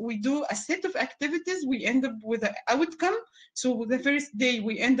day, we do a set of activities. We end up with an outcome. So the first day,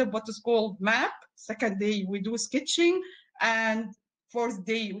 we end up what is called map. Second day, we do sketching. And fourth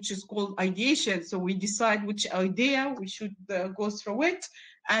day, which is called ideation. So we decide which idea we should go through it.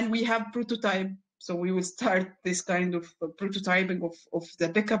 And we have prototype. So we will start this kind of prototyping of the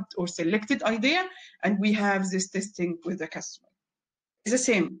backup or selected idea. And we have this testing with the customer. It's the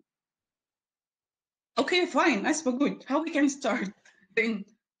same. Okay, fine. That's good. How we can start? Then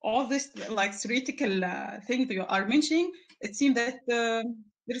all this like theoretical thing that you are mentioning, it seems that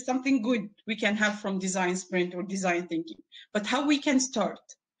there is something good we can have from design sprint or design thinking. But how we can start?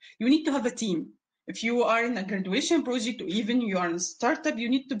 You need to have a team. If you are in a graduation project or even you are in a startup, you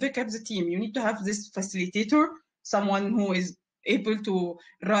need to back up the team. You need to have this facilitator, someone who is able to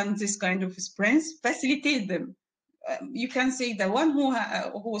run this kind of sprints, facilitate them. You can say the one who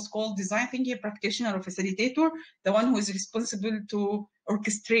was called design thinking practitioner or facilitator, the one who is responsible to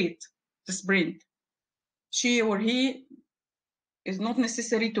orchestrate the sprint. She or he is not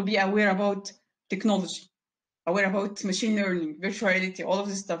necessary to be aware about technology, aware about machine learning, virtual reality, all of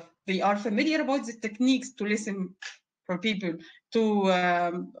this stuff. They are familiar about the techniques to listen for people, to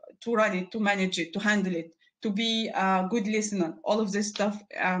run it, to manage it, to handle it, to be a good listener. All of this stuff,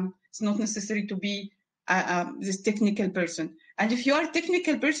 it's not necessary to be this technical person. And if you are a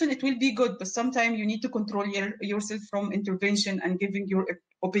technical person, it will be good, but sometimes you need to control yourself from intervention and giving your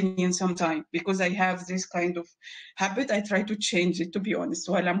opinion sometime, because I have this kind of habit. I try to change it, to be honest,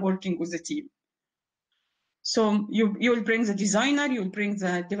 while I'm working with the team. So you will bring the designer, you'll bring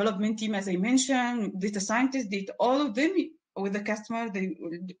the development team, as I mentioned, data scientists, all of them with the customer.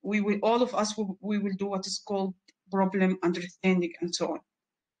 All of us we will do what is called problem understanding and so on.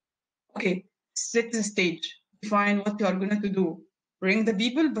 Okay, set the stage, define what you are going to do. Bring the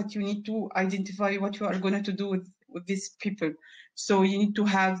people, but you need to identify what you are going to do with these people. So you need to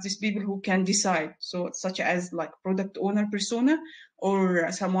have these people who can decide. So such as like product owner persona,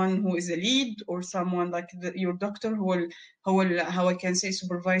 or someone who is a lead, or someone like your doctor who will, how I can say,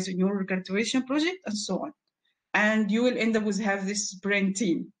 supervise in your graduation project, and so on. And you will end up with have this sprint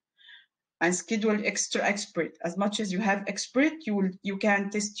team and schedule extra expert. As much as you have expert, you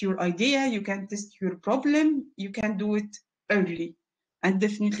can test your idea, you can test your problem, you can do it early. And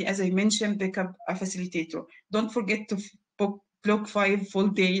definitely, as I mentioned, pick up a facilitator. Don't forget to block 5 full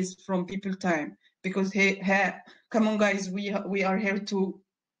days from people time. because hey, come on, guys, we are here to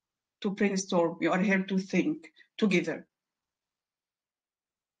brainstorm. We are here to think together.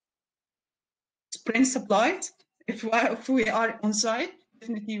 Sprint supplies. If we are on site,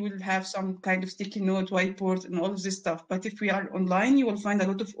 definitely we'll have some kind of sticky note, whiteboard, and all of this stuff. But if we are online, you will find a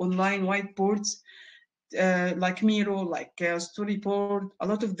lot of online whiteboards, like Miro, like Storyboard, a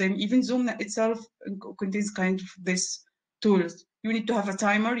lot of them. Even Zoom itself contains kind of this tools. You need to have a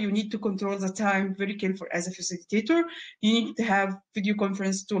timer. You need to control the time very careful as a facilitator. You need to have video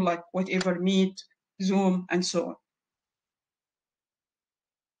conference tool like whatever, Meet, Zoom, and so on.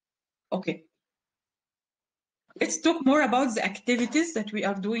 Okay. Let's talk more about the activities that we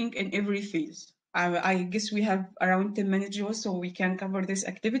are doing in every phase. I guess we have around 10 minutes, so we can cover these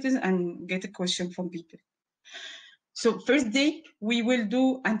activities and get a question from people. So first day, we will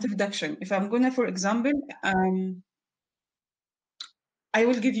do introduction. If I'm gonna, for example, I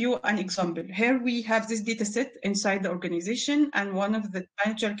will give you an example. Here we have this data set inside the organization, and one of the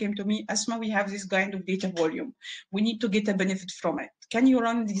manager came to me, Asma, we have this kind of data volume. We need to get a benefit from it. Can you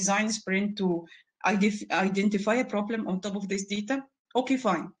run the design sprint to identify a problem on top of this data? Okay,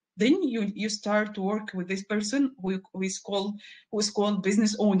 fine. Then you start to work with this person who is called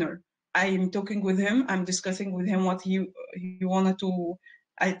business owner. I am talking with him. I'm discussing with him what he wanted to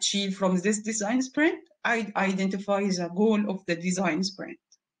achieve from this design sprint. I identify the goal of the design sprint.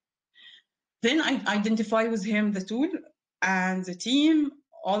 Then I identify with him the tool and the team,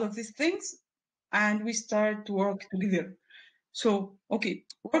 all of these things, and we start to work together. So, okay,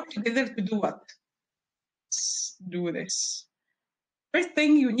 work together to do what? Let's do this. First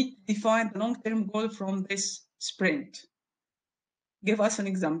thing, you need to define the long-term goal from this sprint. Give us an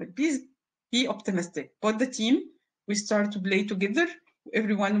example. Please be optimistic. But the team, we start to play together.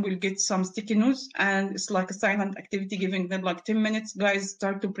 Everyone will get some sticky notes, and it's like a silent activity, giving them like 10 minutes. Guys,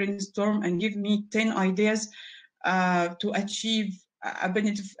 start to brainstorm and give me 10 ideas to achieve a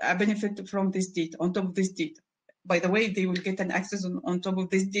benefit from this data, on top of this data. By the way, they will get an access on top of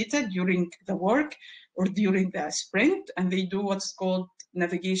this data during the work or during the sprint, and they do what's called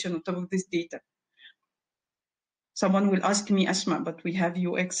navigation on top of this data. Someone will ask me, Asma, but we have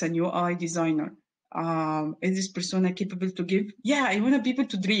UX and UI designer. Is this persona capable to give? Yeah, I want people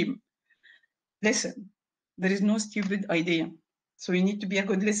to dream. Listen, there is no stupid idea. So you need to be a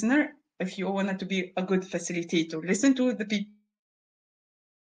good listener if you want to be a good facilitator. Listen to the people.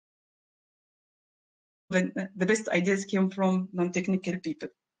 The best ideas came from non-technical people.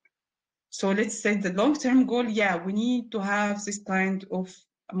 So let's say the long-term goal, yeah, we need to have this kind of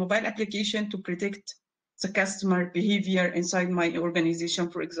a mobile application to predict the customer behavior inside my organization,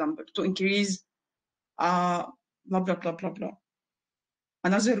 for example, to increase blah, blah, blah, blah, blah.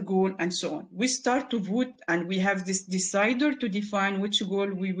 Another goal, and so on. We start to vote, and we have this decider to define which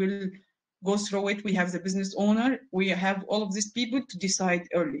goal we will go through it. We have the business owner. We have all of these people to decide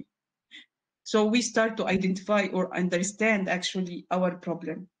early. So we start to identify or understand actually our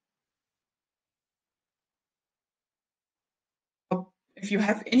problem. If you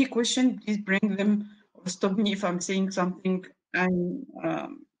have any question, please bring them or stop me if I'm saying something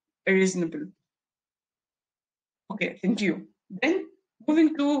unreasonable. Okay, thank you. Then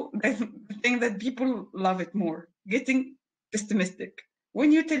moving to the thing that people love it more, getting pessimistic.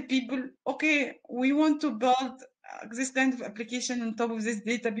 When you tell people, okay, we want to build this kind of application on top of this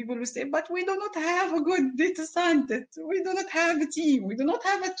data, people will say, but we do not have a good data scientist. We do not have a team. We do not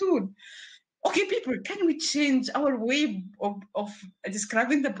have a tool. Okay, people, can we change our way of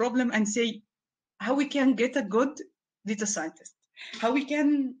describing the problem and say how we can get a good data scientist, how we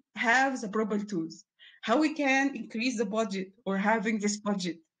can have the proper tools, how we can increase the budget or having this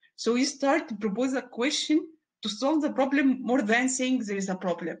budget. So we start to propose a question to solve the problem more than saying there is a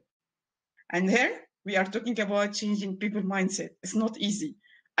problem. And here we are talking about changing people mindset. It's not easy.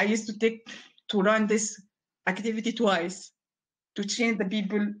 I used to run this activity twice to change the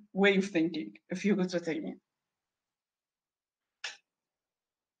people way of thinking, if you get what I mean.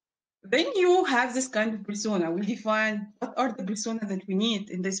 Then you have this kind of persona. We define what are the persona that we need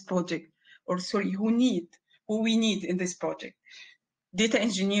in this project, or sorry, who we need in this project. Data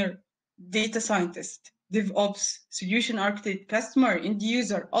engineer, data scientist, DevOps, solution architect, customer, end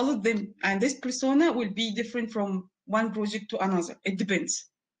user, all of them. And this persona will be different from one project to another. It depends.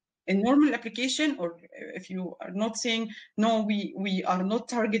 In normal application, or if you are not saying, no, we are not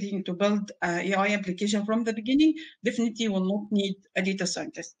targeting to build an AI application from the beginning, definitely will not need a data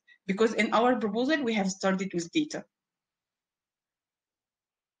scientist. Because in our proposal, we have started with data.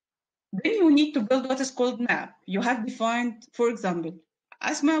 Then you need to build what is called map. You have defined, for example,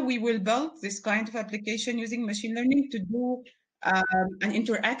 Asma, we will build this kind of application using machine learning to do an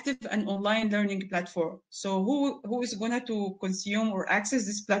interactive and online learning platform. So who is going to consume or access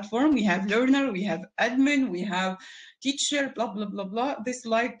this platform? We have learner, we have admin, we have teacher, blah, blah, blah, blah. This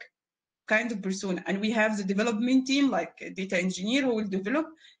like kind of persona. And we have the development team, like a data engineer who will develop.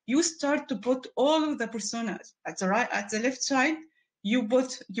 You start to put all of the personas at the right, at the left side. You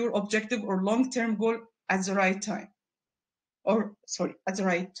put your objective or long-term goal at the right time, or sorry, at the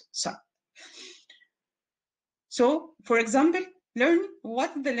right side. So, for example, learn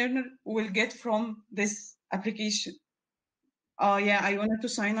what the learner will get from this application. Yeah, I wanted to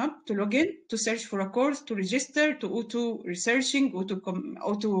sign up, to log in, to search for a course, to register, to auto researching,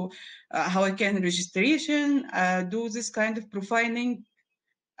 auto how I can registration, do this kind of profiling,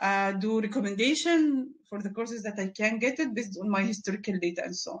 do recommendation for the courses that I can get it based on my historical data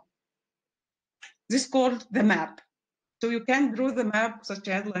and so on. This is called the map. So you can draw the map such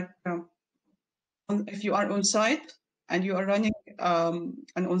as like if you are on site and you are running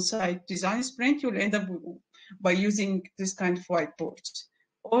an on-site design sprint, you'll end up by using this kind of whiteboards.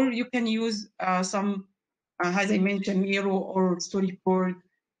 Or you can use some, as I mentioned, Miro or storyboard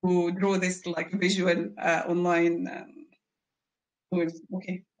to draw this like visual online tools.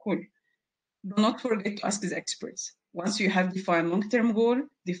 Okay, cool. Do not forget to ask the experts. Once you have defined long-term goal,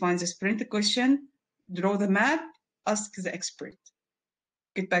 define the sprint question, draw the map, ask the expert.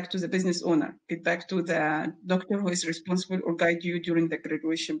 Get back to the business owner, get back to the doctor who is responsible or guide you during the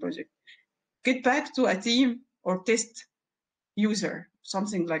graduation project. Get back to a team or test user,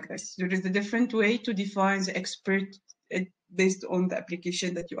 something like this. There is a different way to define the expert based on the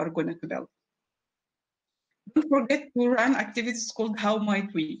application that you are going to build. Don't forget to run activities called How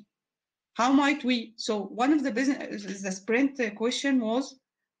Might We? How might we? So one of the business, the sprint question was,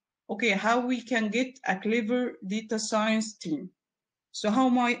 okay, how we can get a clever data science team. So how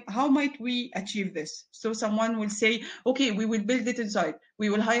might we achieve this? So someone will say, okay, we will build it inside. We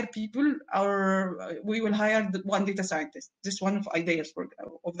will hire people, or we will hire one data scientist. This is one of the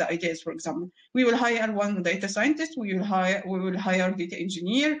ideas, for example. We will hire one data scientist. We will hire data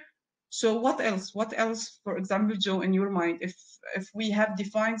engineer. So what else? What else, for example, Joe, in your mind, if we have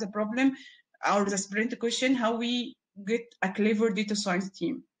defined the problem or the sprint question, how we get a clever data science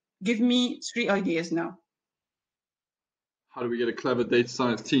team? Give me 3 ideas now. How do we get a clever data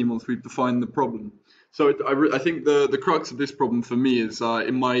science team once we've defined the problem? So I think the crux of this problem for me is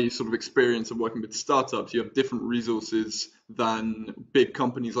in my sort of experience of working with startups, you have different resources than big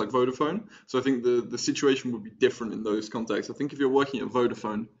companies like Vodafone. So I think the situation would be different in those contexts. I think if you're working at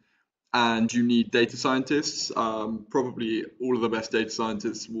Vodafone and you need data scientists, probably all of the best data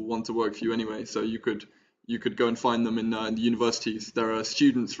scientists will want to work for you anyway. So you could go and find them in the universities. There are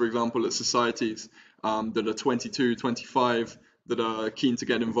students, for example, at societies that are 22, 25 that are keen to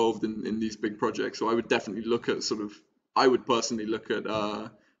get involved in these big projects. So I would definitely look at I would personally look at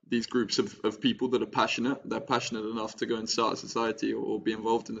these groups of people that are passionate. They're passionate enough to go and start a society or be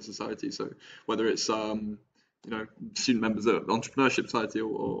involved in a society. So whether it's student members at Entrepreneurship Society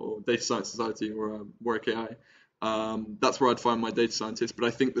or Data Science Society or Work AI. That's where I'd find my data scientists, but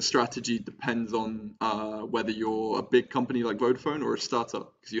I think the strategy depends on whether you're a big company like Vodafone or a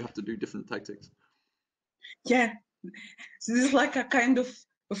startup, because you have to do different tactics. Yeah, so this is like a kind of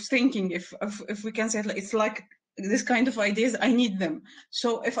thinking, if we can say it, it's like this kind of ideas, I need them.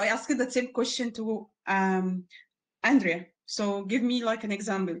 So if I ask you that same question to Andrea, so give me like an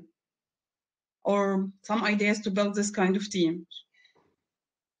example or some ideas to build this kind of team.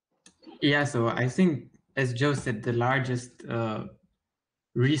 Yeah, so I think, as Joe said, the largest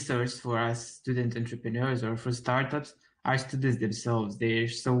resource for us student entrepreneurs or for startups are students themselves. They're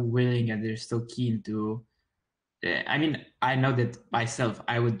so willing and they're so keen to. I mean, I know that myself,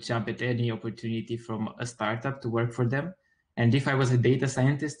 I would jump at any opportunity from a startup to work for them. And if I was a data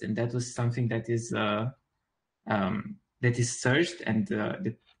scientist and that was something that is searched and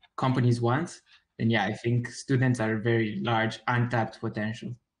that companies want, then yeah, I think students are very large, untapped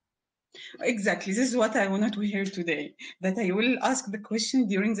potential. Exactly. This is what I wanted to hear today, that I will ask the question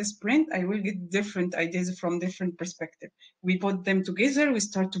during the sprint. I will get different ideas from different perspectives. We put them together. We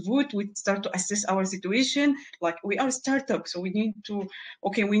start to vote. We start to assess our situation. Like we are a startup, so we need to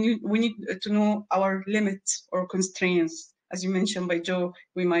to know our limits or constraints. As you mentioned by Joe,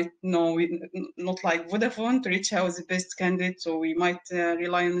 we might know not like Vodafone to reach out the best candidate. So we might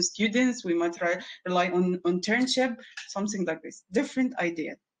rely on the students. We might rely on internship, something like this. Different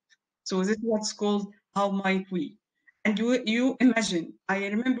ideas. So this is what's called How Might We? And you imagine, I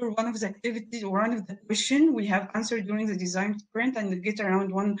remember one of the activities or one of the questions we have answered during the design sprint, and we get around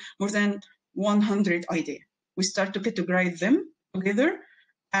more than 100 ideas. We start to categorize them together,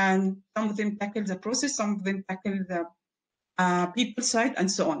 and some of them tackle the process, some of them tackle the people side,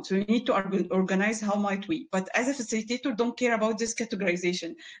 and so on. So we need to organize how might we. But as a facilitator, don't care about this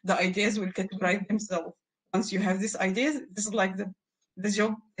categorization. The ideas will categorize themselves. Once you have these ideas, this is like the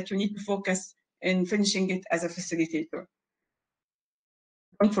job that you need to focus in finishing it as a facilitator.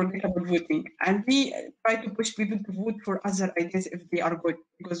 Don't forget about voting. And we try to push people to vote for other ideas if they are good,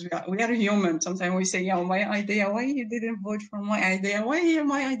 because we are human. Sometimes we say, yeah, my idea, why you didn't vote for my idea? Why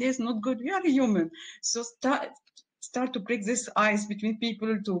my idea is not good? We are human. So start to break this ice between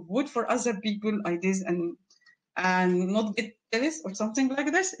people to vote for other people ideas and not get jealous or something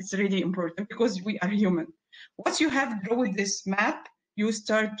like this. It's really important because we are human. Once you have drawn this map, you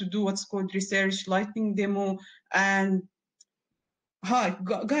start to do what's called research, lightning demo, and hi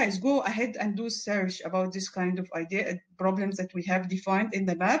guys, go ahead and do search about this kind of idea problems that we have defined in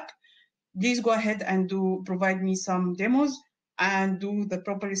the map. Please go ahead and provide me some demos and do the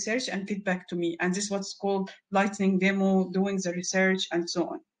proper research and get back to me. And this is what's called lightning demo, doing the research and so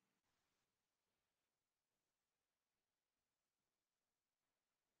on.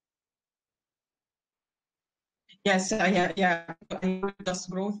 Yes, yeah. I will just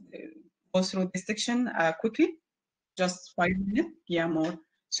go through this section quickly, just 5 minutes, yeah, more.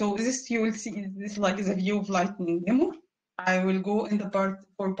 So this you will see this like the view of lightning demo. I will go in the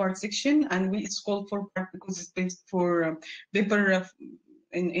four-part section, and it's called four-part because it's based for paper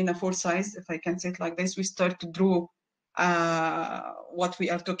in a four size, if I can say it like this. We start to draw what we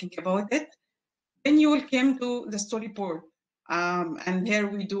are talking about it. Then you will come to the storyboard, and here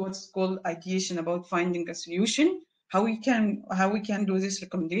we do what's called ideation about finding a solution. How we can do this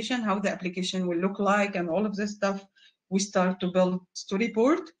recommendation, how the application will look like, and all of this stuff. We start to build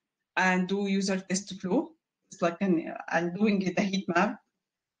storyboard and do user test flow. It's like I'm doing it a heat map.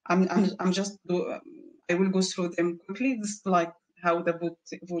 I'm just I will go through them quickly. This is like how the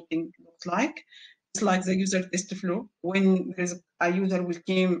voting looks like. It's like the user test flow. When there's a user will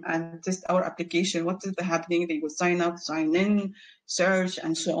came and test our application, what is happening? They will sign up, sign in, search,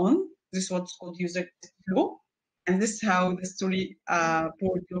 and so on. This is what's called user test flow. And this is how the story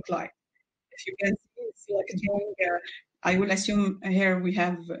board look like. If you can see, it's like a drawing. I will assume here we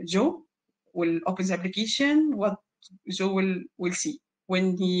have Joe will open the application. What Joe will see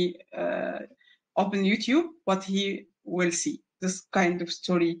when he open YouTube, what he will see. This kind of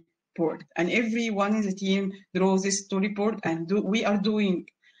storyboard, and everyone in the team draws this storyboard, and we are doing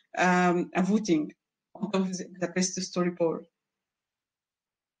a voting of the best storyboard.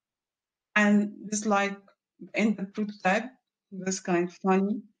 And this like in the prototype, this kind of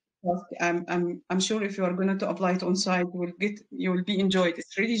funny. I'm sure if you are going to apply it on site, you will be enjoyed.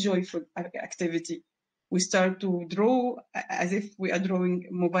 It's really joyful activity. We start to draw as if we are drawing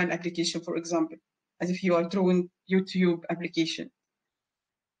mobile application, for example, as if you are drawing YouTube application.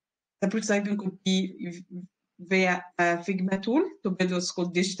 The prototyping could be via a Figma tool to build what's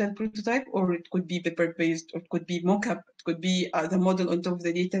called digital prototype, or it could be paper-based, or it could be mockup, it could be the model on top of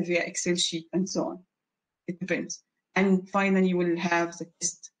the data via Excel sheet, and so on. It depends. And finally, you will have the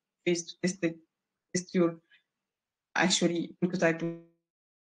test phase to test your actually prototype.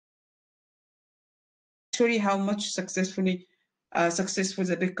 Actually, how much successful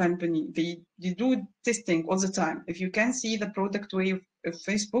the big company. They do testing all the time. If you can see the product way of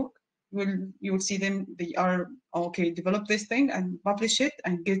Facebook, you will see them. They are okay. Develop this thing and publish it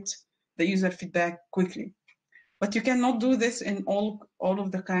and get the user feedback quickly. But you cannot do this in all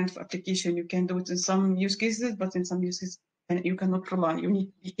of the kinds of application. You can do it in some use cases, but in some uses you cannot rely. You need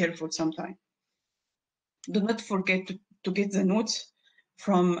to be careful sometimes. Do not forget to get the notes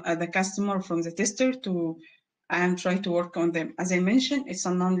from the customer, from the tester, and try to work on them. As I mentioned, it's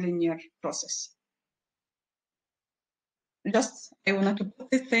a non-linear process. Just I wanted to put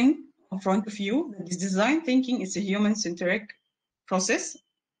this thing in front of you. This design thinking is a human-centric process.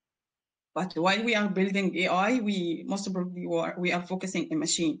 But while we are building AI, most probably we are focusing on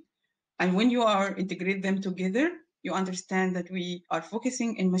machine. And when you are integrate them together, you understand that we are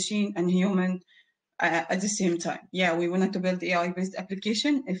focusing in machine and human at the same time. Yeah, we wanted to build AI-based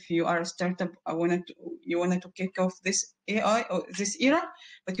application. If you are a startup, you wanted to kick off this AI or this era,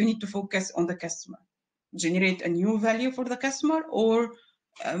 but you need to focus on the customer, generate a new value for the customer, or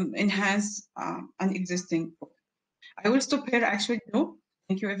enhance an existing product. I will stop here actually. No,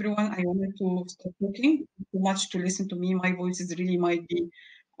 thank you everyone. I wanted to stop talking too much to listen to me. My voice is really might be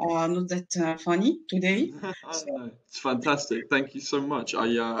not that funny today. So. No, it's fantastic. Thank you so much. I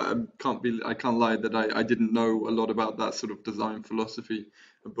can't lie that I didn't know a lot about that sort of design philosophy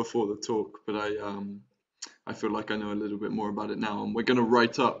before the talk, but I feel like I know a little bit more about it now. And we're going to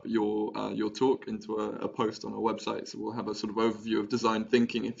write up your talk into a post on our website, so we'll have a sort of overview of design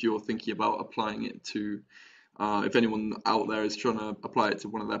thinking if you're thinking about applying it to if anyone out there is trying to apply it to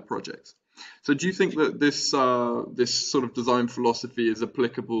one of their projects. So do you think that this sort of design philosophy is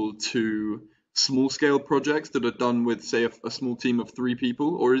applicable to small scale projects that are done with, say, a small team of 3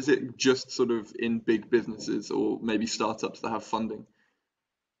 people, or is it just sort of in big businesses or maybe startups that have funding?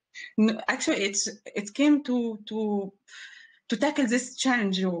 No, actually, it came to tackle this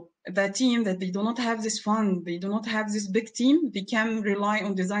challenge. The team that they do not have this fund, they do not have this big team, they can rely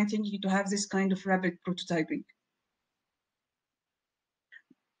on design thinking to have this kind of rapid prototyping.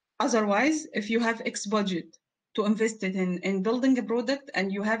 Otherwise, if you have X budget to invest it in building a product,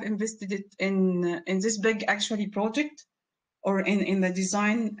 and you have invested it in this big actually project or in the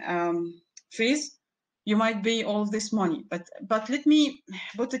design phase, you might pay all this money. But let me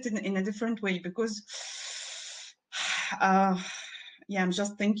put it in a different way, because yeah, I'm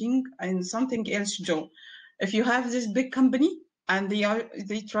just thinking in something else, Joe. If you have this big company and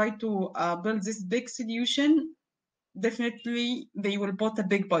they try to build this big solution, definitely they will put a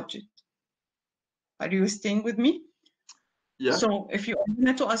big budget. Are you staying with me? Yeah. So if you are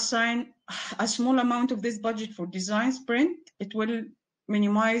going to assign a small amount of this budget for design sprint, it will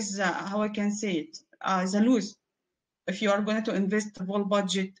minimize, how I can say it, the lose. If you are going to invest the whole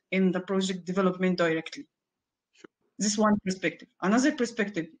budget in the project development directly. Sure. This is one perspective. Another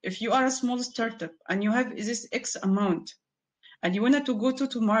perspective, if you are a small startup and you have this X amount and you want to go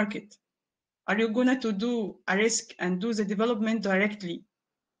to market, are you going to do a risk and do the development directly?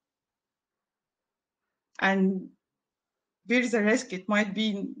 And there's a risk it might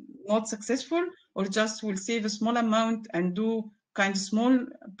be not successful, or just will save a small amount and do kind of small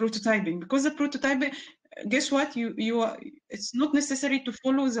prototyping. Because the prototyping, guess what? You are, it's not necessary to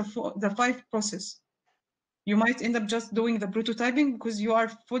follow the 5 process. You might end up just doing the prototyping because you are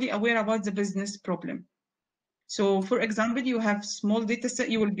fully aware about the business problem. So, for example, you have small data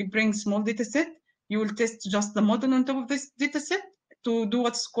set. You will bring small data set. You will test just the model on top of this data set to do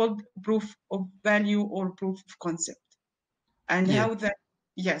what's called proof of value or proof of concept. And how that,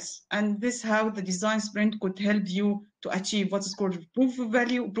 yes, and this how the design sprint could help you to achieve what's called proof of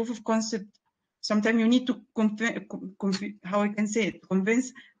value, proof of concept. Sometimes you need to how I can say it,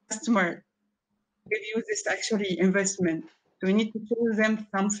 convince customer give you this actually investment. So you need to show them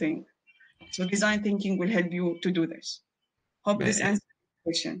something. So design thinking will help you to do this. Hope this answers the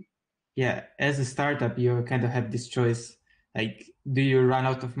question. Yeah, as a startup, you kind of have this choice. Like, do you run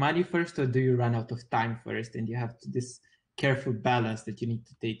out of money first, or do you run out of time first? And you have this careful balance that you need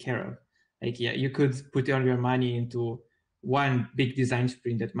to take care of. Like, yeah, you could put all your money into one big design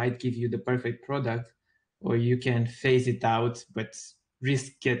sprint that might give you the perfect product, or you can phase it out, but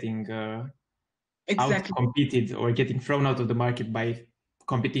risk getting out-competed or getting thrown out of the market by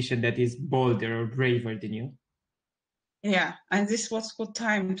competition that is bolder or braver than you. Yeah, and this is what's called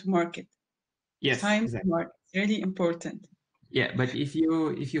time to market. Yes, time exactly. to market. It's really important. Yeah, but if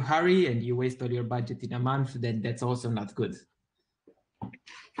you hurry and you waste all your budget in a month, then that's also not good.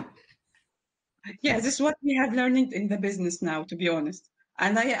 Yeah, this is what we have learned in the business now, to be honest.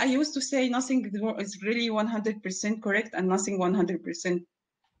 And I used to say nothing is really 100% correct and nothing 100%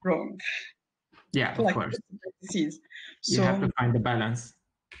 wrong. Yeah, of course. So, you have to find the balance.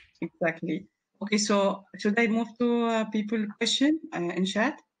 Exactly. Okay, so should I move to people question in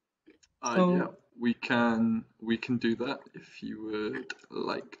chat? Yeah, we can do that if you would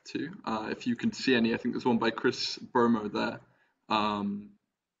like to. If you can see any, I think there's one by Chris Burmer there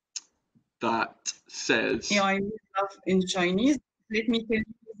that says. Yeah, I love in Chinese. Let me tell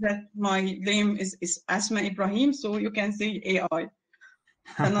you that my name is Asma Ibrahim, so you can say AI.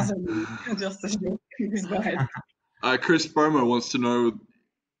 Another name, just a joke. Please go ahead. Chris Burmer wants to know,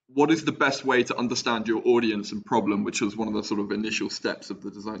 what is the best way to understand your audience and problem, which was one of the sort of initial steps of the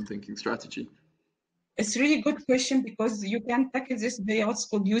design thinking strategy? It's a really good question, because you can tackle this by what's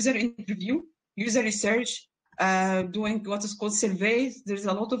called user interview, user research, doing what is called surveys. There's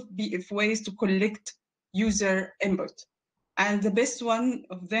a lot of ways to collect user input. And the best one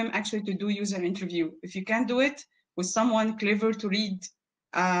of them actually to do user interview. If you can do it with someone clever to read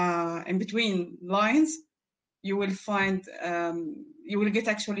in between lines, you will find, you will get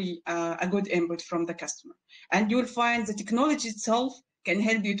actually a good input from the customer. And you will find the technology itself can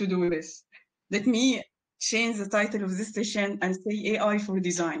help you to do this. Let me change the title of this session and say AI for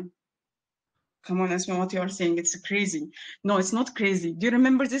design. Come on, Asma, what you are saying, it's crazy. No, it's not crazy. Do you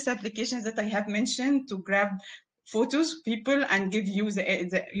remember these applications that I have mentioned to grab photos, people, and give you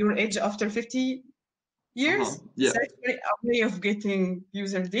your age after 50 years? Yeah. It's actually a way of getting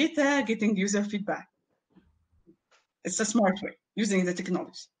user data, getting user feedback. It's a smart way, using the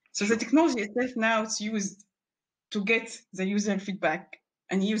technology. So the technology itself now it's used to get the user feedback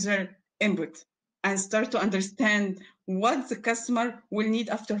and user input. and start to understand what the customer will need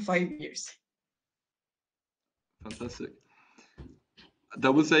after 5 years. Fantastic.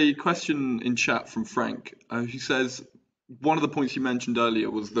 There was a question in chat from Frank who says, one of the points you mentioned earlier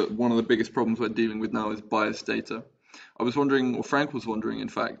was that one of the biggest problems we're dealing with now is biased data. I was wondering, or Frank was wondering, in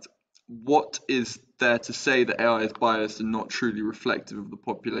fact, what is there to say that AI is biased and not truly reflective of the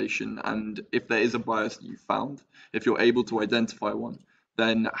population? And if there is a bias that you found, if you're able to identify one,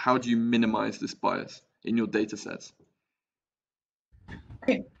 then how do you minimize this bias in your data sets?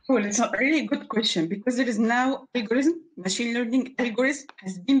 Okay, cool. It's a really good question because there is now machine learning algorithm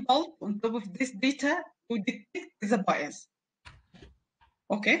has been built on top of this data to detect the bias.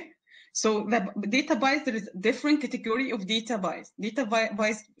 Okay, so the data bias, there is a different category of data bias. Data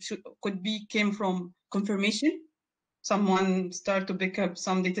bias came from confirmation. Someone start to pick up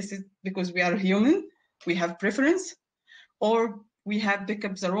some data set because we are human, we have preference, or we have picked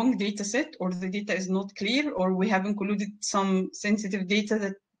up the wrong data set, or the data is not clear, or we have included some sensitive data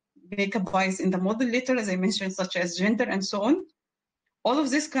that make a bias in the model later, as I mentioned, such as gender and so on. All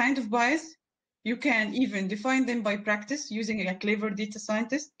of this kind of bias, you can even define them by practice using a clever data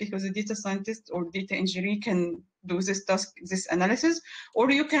scientist, because a data scientist or data engineer can do this task, this analysis,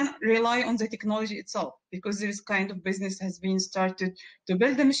 or you can rely on the technology itself, because this kind of business has been started to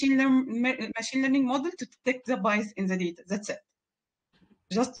build a machine learning model to detect the bias in the data. That's it.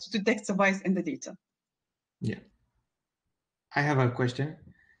 Just to detect the bias in the data. Yeah. I have a question.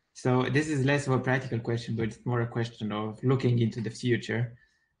 So this is less of a practical question, but it's more a question of looking into the future.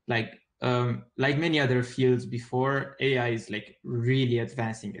 Like many other fields before, AI is like really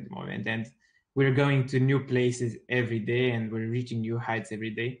advancing at the moment, and we're going to new places every day, and we're reaching new heights every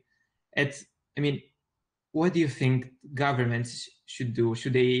day. What do you think governments should do?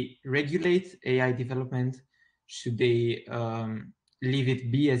 Should they regulate AI development? Should they leave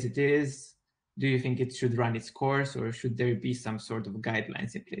it be as it is? Do you think it should run its course, or should there be some sort of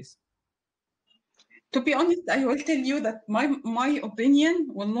guidelines in place? To be honest, I will tell you that my opinion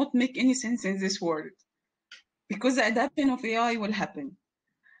will not make any sense in this world, because the adoption of AI will happen.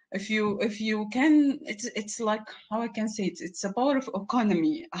 If you can, it's like, how I can say it, it's a power of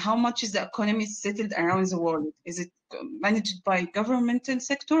economy. How much is the economy settled around the world? Is it managed by governmental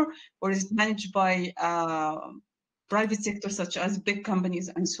sector, or is it managed by private sector, such as big companies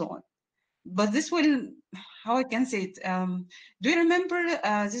and so on? But this will, how I can say it, do you remember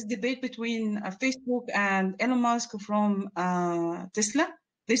this debate between Facebook and Elon Musk from Tesla?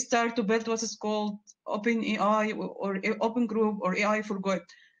 They start to build what is called Open AI or Open Group or AI for Good.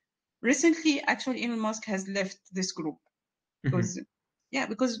 Recently, actually, Elon Musk has left this group because,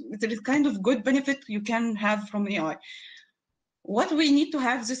 because there is kind of good benefit you can have from AI. What we need to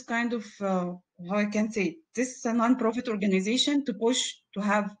have this kind of, how I can say it, this is a non-profit organization to push to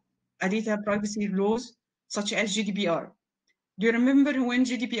have a data privacy laws such as GDPR. Do you remember when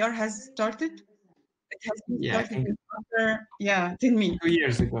GDPR has started? It has been started after, tell me. 2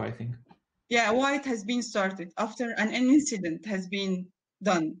 years ago, I think. Yeah, why it has been started after an incident has been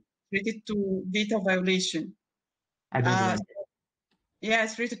done related to data violation. I don't remember. Yeah,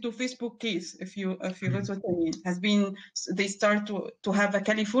 it's related to Facebook case. If you got what I mean, has been they start to have a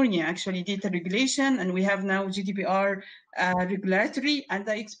California actually data regulation, and we have now GDPR regulatory, and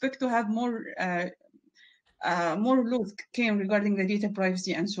I expect to have more laws came regarding the data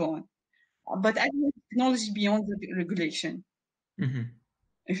privacy and so on. But I think technology beyond the regulation.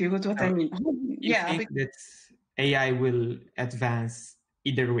 If you got what I mean, you think that AI will advance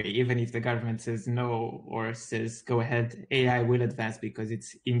either way, even if the government says no or says go ahead, AI will advance because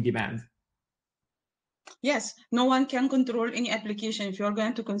it's in demand? Yes, no one can control any application. If you're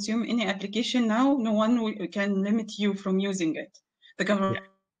going to consume any application now, no one can limit you from using it. The government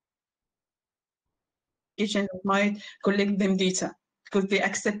might collect them data because they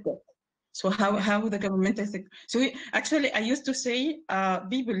accept it. So how the government is actually, I used to say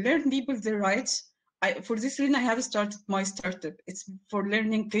people their rights. For this reason, I have started my startup. It's for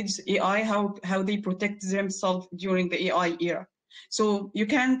learning kids AI how they protect themselves during the AI era. So you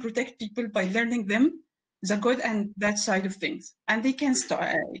can protect people by learning them the good and bad side of things, and they can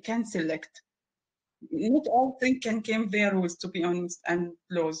can select. Not all things can come via rules, to be honest, and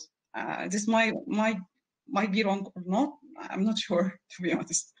laws. This might be wrong or not. I'm not sure, to be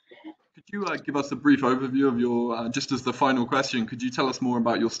honest. Could you give us a brief overview of your, just as the final question, could you tell us more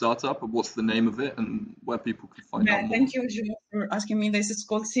about your startup and what's the name of it and where people can find out more? Thank you, Joe, for asking me this. It's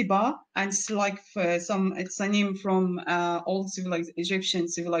called Siba, and it's like it's a name from old Egyptian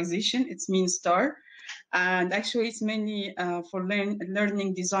civilization. It means star. And actually, it's mainly for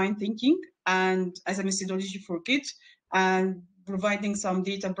learning design thinking and as a methodology for kids. And providing some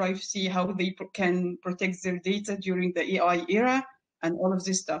data privacy, how they can protect their data during the AI era, and all of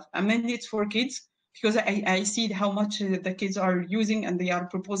this stuff. And mainly it's for kids, because I see how much the kids are using, and they are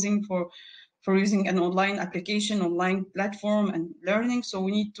proposing for using an online application, online platform, and learning. So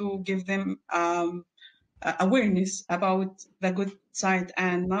we need to give them awareness about the good side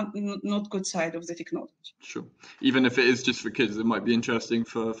and not good side of the technology. Sure. Even if it is just for kids, it might be interesting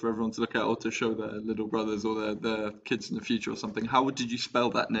for everyone to look at, or to show their little brothers or their kids in the future or something. How did you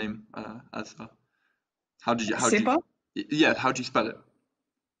spell that name, Asma? How do you spell it?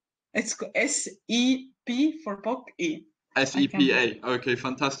 It's SEP for POC E. SEPA. Okay,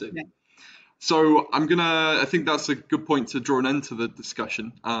 fantastic. Yeah. So I think that's a good point to draw an end to the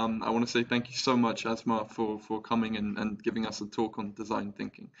discussion. I want to say thank you so much, Asma, for coming and giving us a talk on design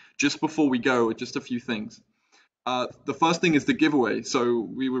thinking. Just before we go, just a few things. The first thing is the giveaway. So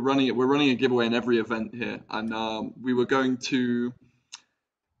we're running a giveaway in every event here, and we were going to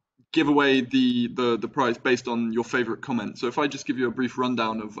give away the prize based on your favorite comment. So if I just give you a brief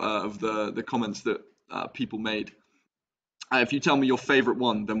rundown of the comments that people made. If you tell me your favorite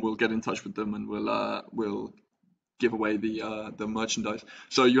one, then we'll get in touch with them and we'll give away the merchandise.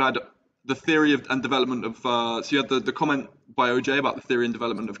 So you had the theory and development of so you had the comment by OJ about the theory and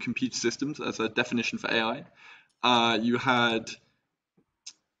development of computer systems as a definition for AI. You had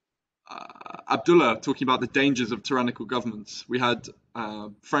Abdullah talking about the dangers of tyrannical governments. We had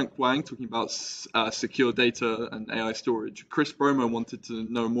Frank Wang talking about secure data and AI storage. Chris Bromo wanted to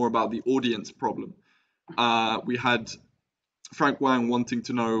know more about the audience problem. We had Frank Wang wanting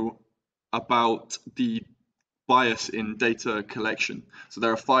to know about the bias in data collection. So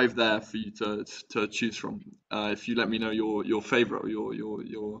there are 5 there for you to choose from. If you let me know your favorite or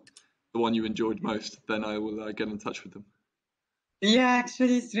your the one you enjoyed most, then I will get in touch with them. Yeah,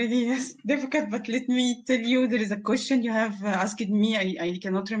 actually, it's really difficult. But let me tell you, there is a question you have asked me. I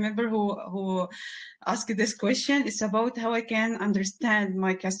cannot remember who asked this question. It's about how I can understand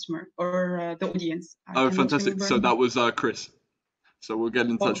my customer or the audience. Oh, fantastic! So that was Chris. So we'll get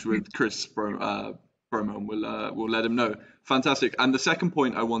in touch with Chris Bromo and we'll let him know. Fantastic. And the second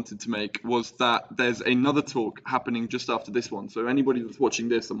point I wanted to make was that there's another talk happening just after this one. So anybody that's watching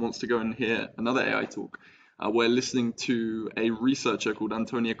this and wants to go and hear another AI talk, we're listening to a researcher called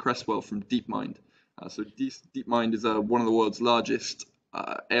Antonia Creswell from DeepMind. So DeepMind is one of the world's largest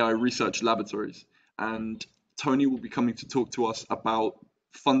AI research laboratories. And Toni will be coming to talk to us about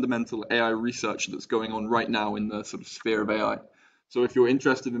fundamental AI research that's going on right now in the sort of sphere of AI. So if you're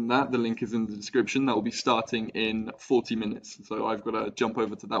interested in that, the link is in the description. That will be starting in 40 minutes. So I've got to jump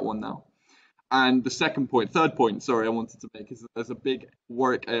over to that one now. And the third point, I wanted to make is that there's a big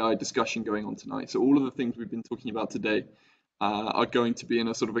Warwick AI discussion going on tonight. So all of the things we've been talking about today are going to be in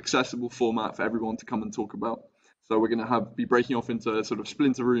a sort of accessible format for everyone to come and talk about. So we're going to be breaking off into sort of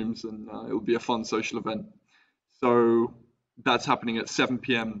splinter rooms, and it'll be a fun social event. So that's happening at 7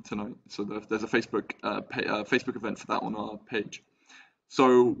 p.m. tonight. So there's a Facebook event for that on our page.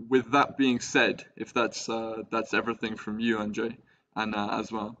 So with that being said, if that's everything from you, Andre, and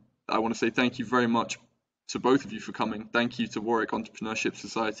Asma, I want to say thank you very much to both of you for coming. Thank you to Warwick Entrepreneurship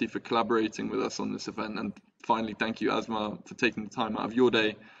Society for collaborating with us on this event. And finally, thank you, Asma, for taking the time out of your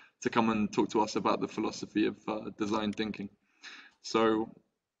day to come and talk to us about the philosophy of design thinking. So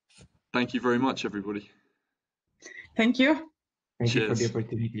thank you very much, everybody. Thank you. Thank you for the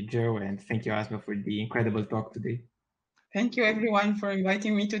opportunity, Joe, and thank you, Asma, for the incredible talk today. Thank you, everyone, for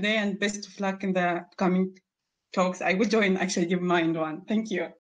inviting me today, and best of luck in the coming talks. I will join, actually, DeepMind one. Thank you.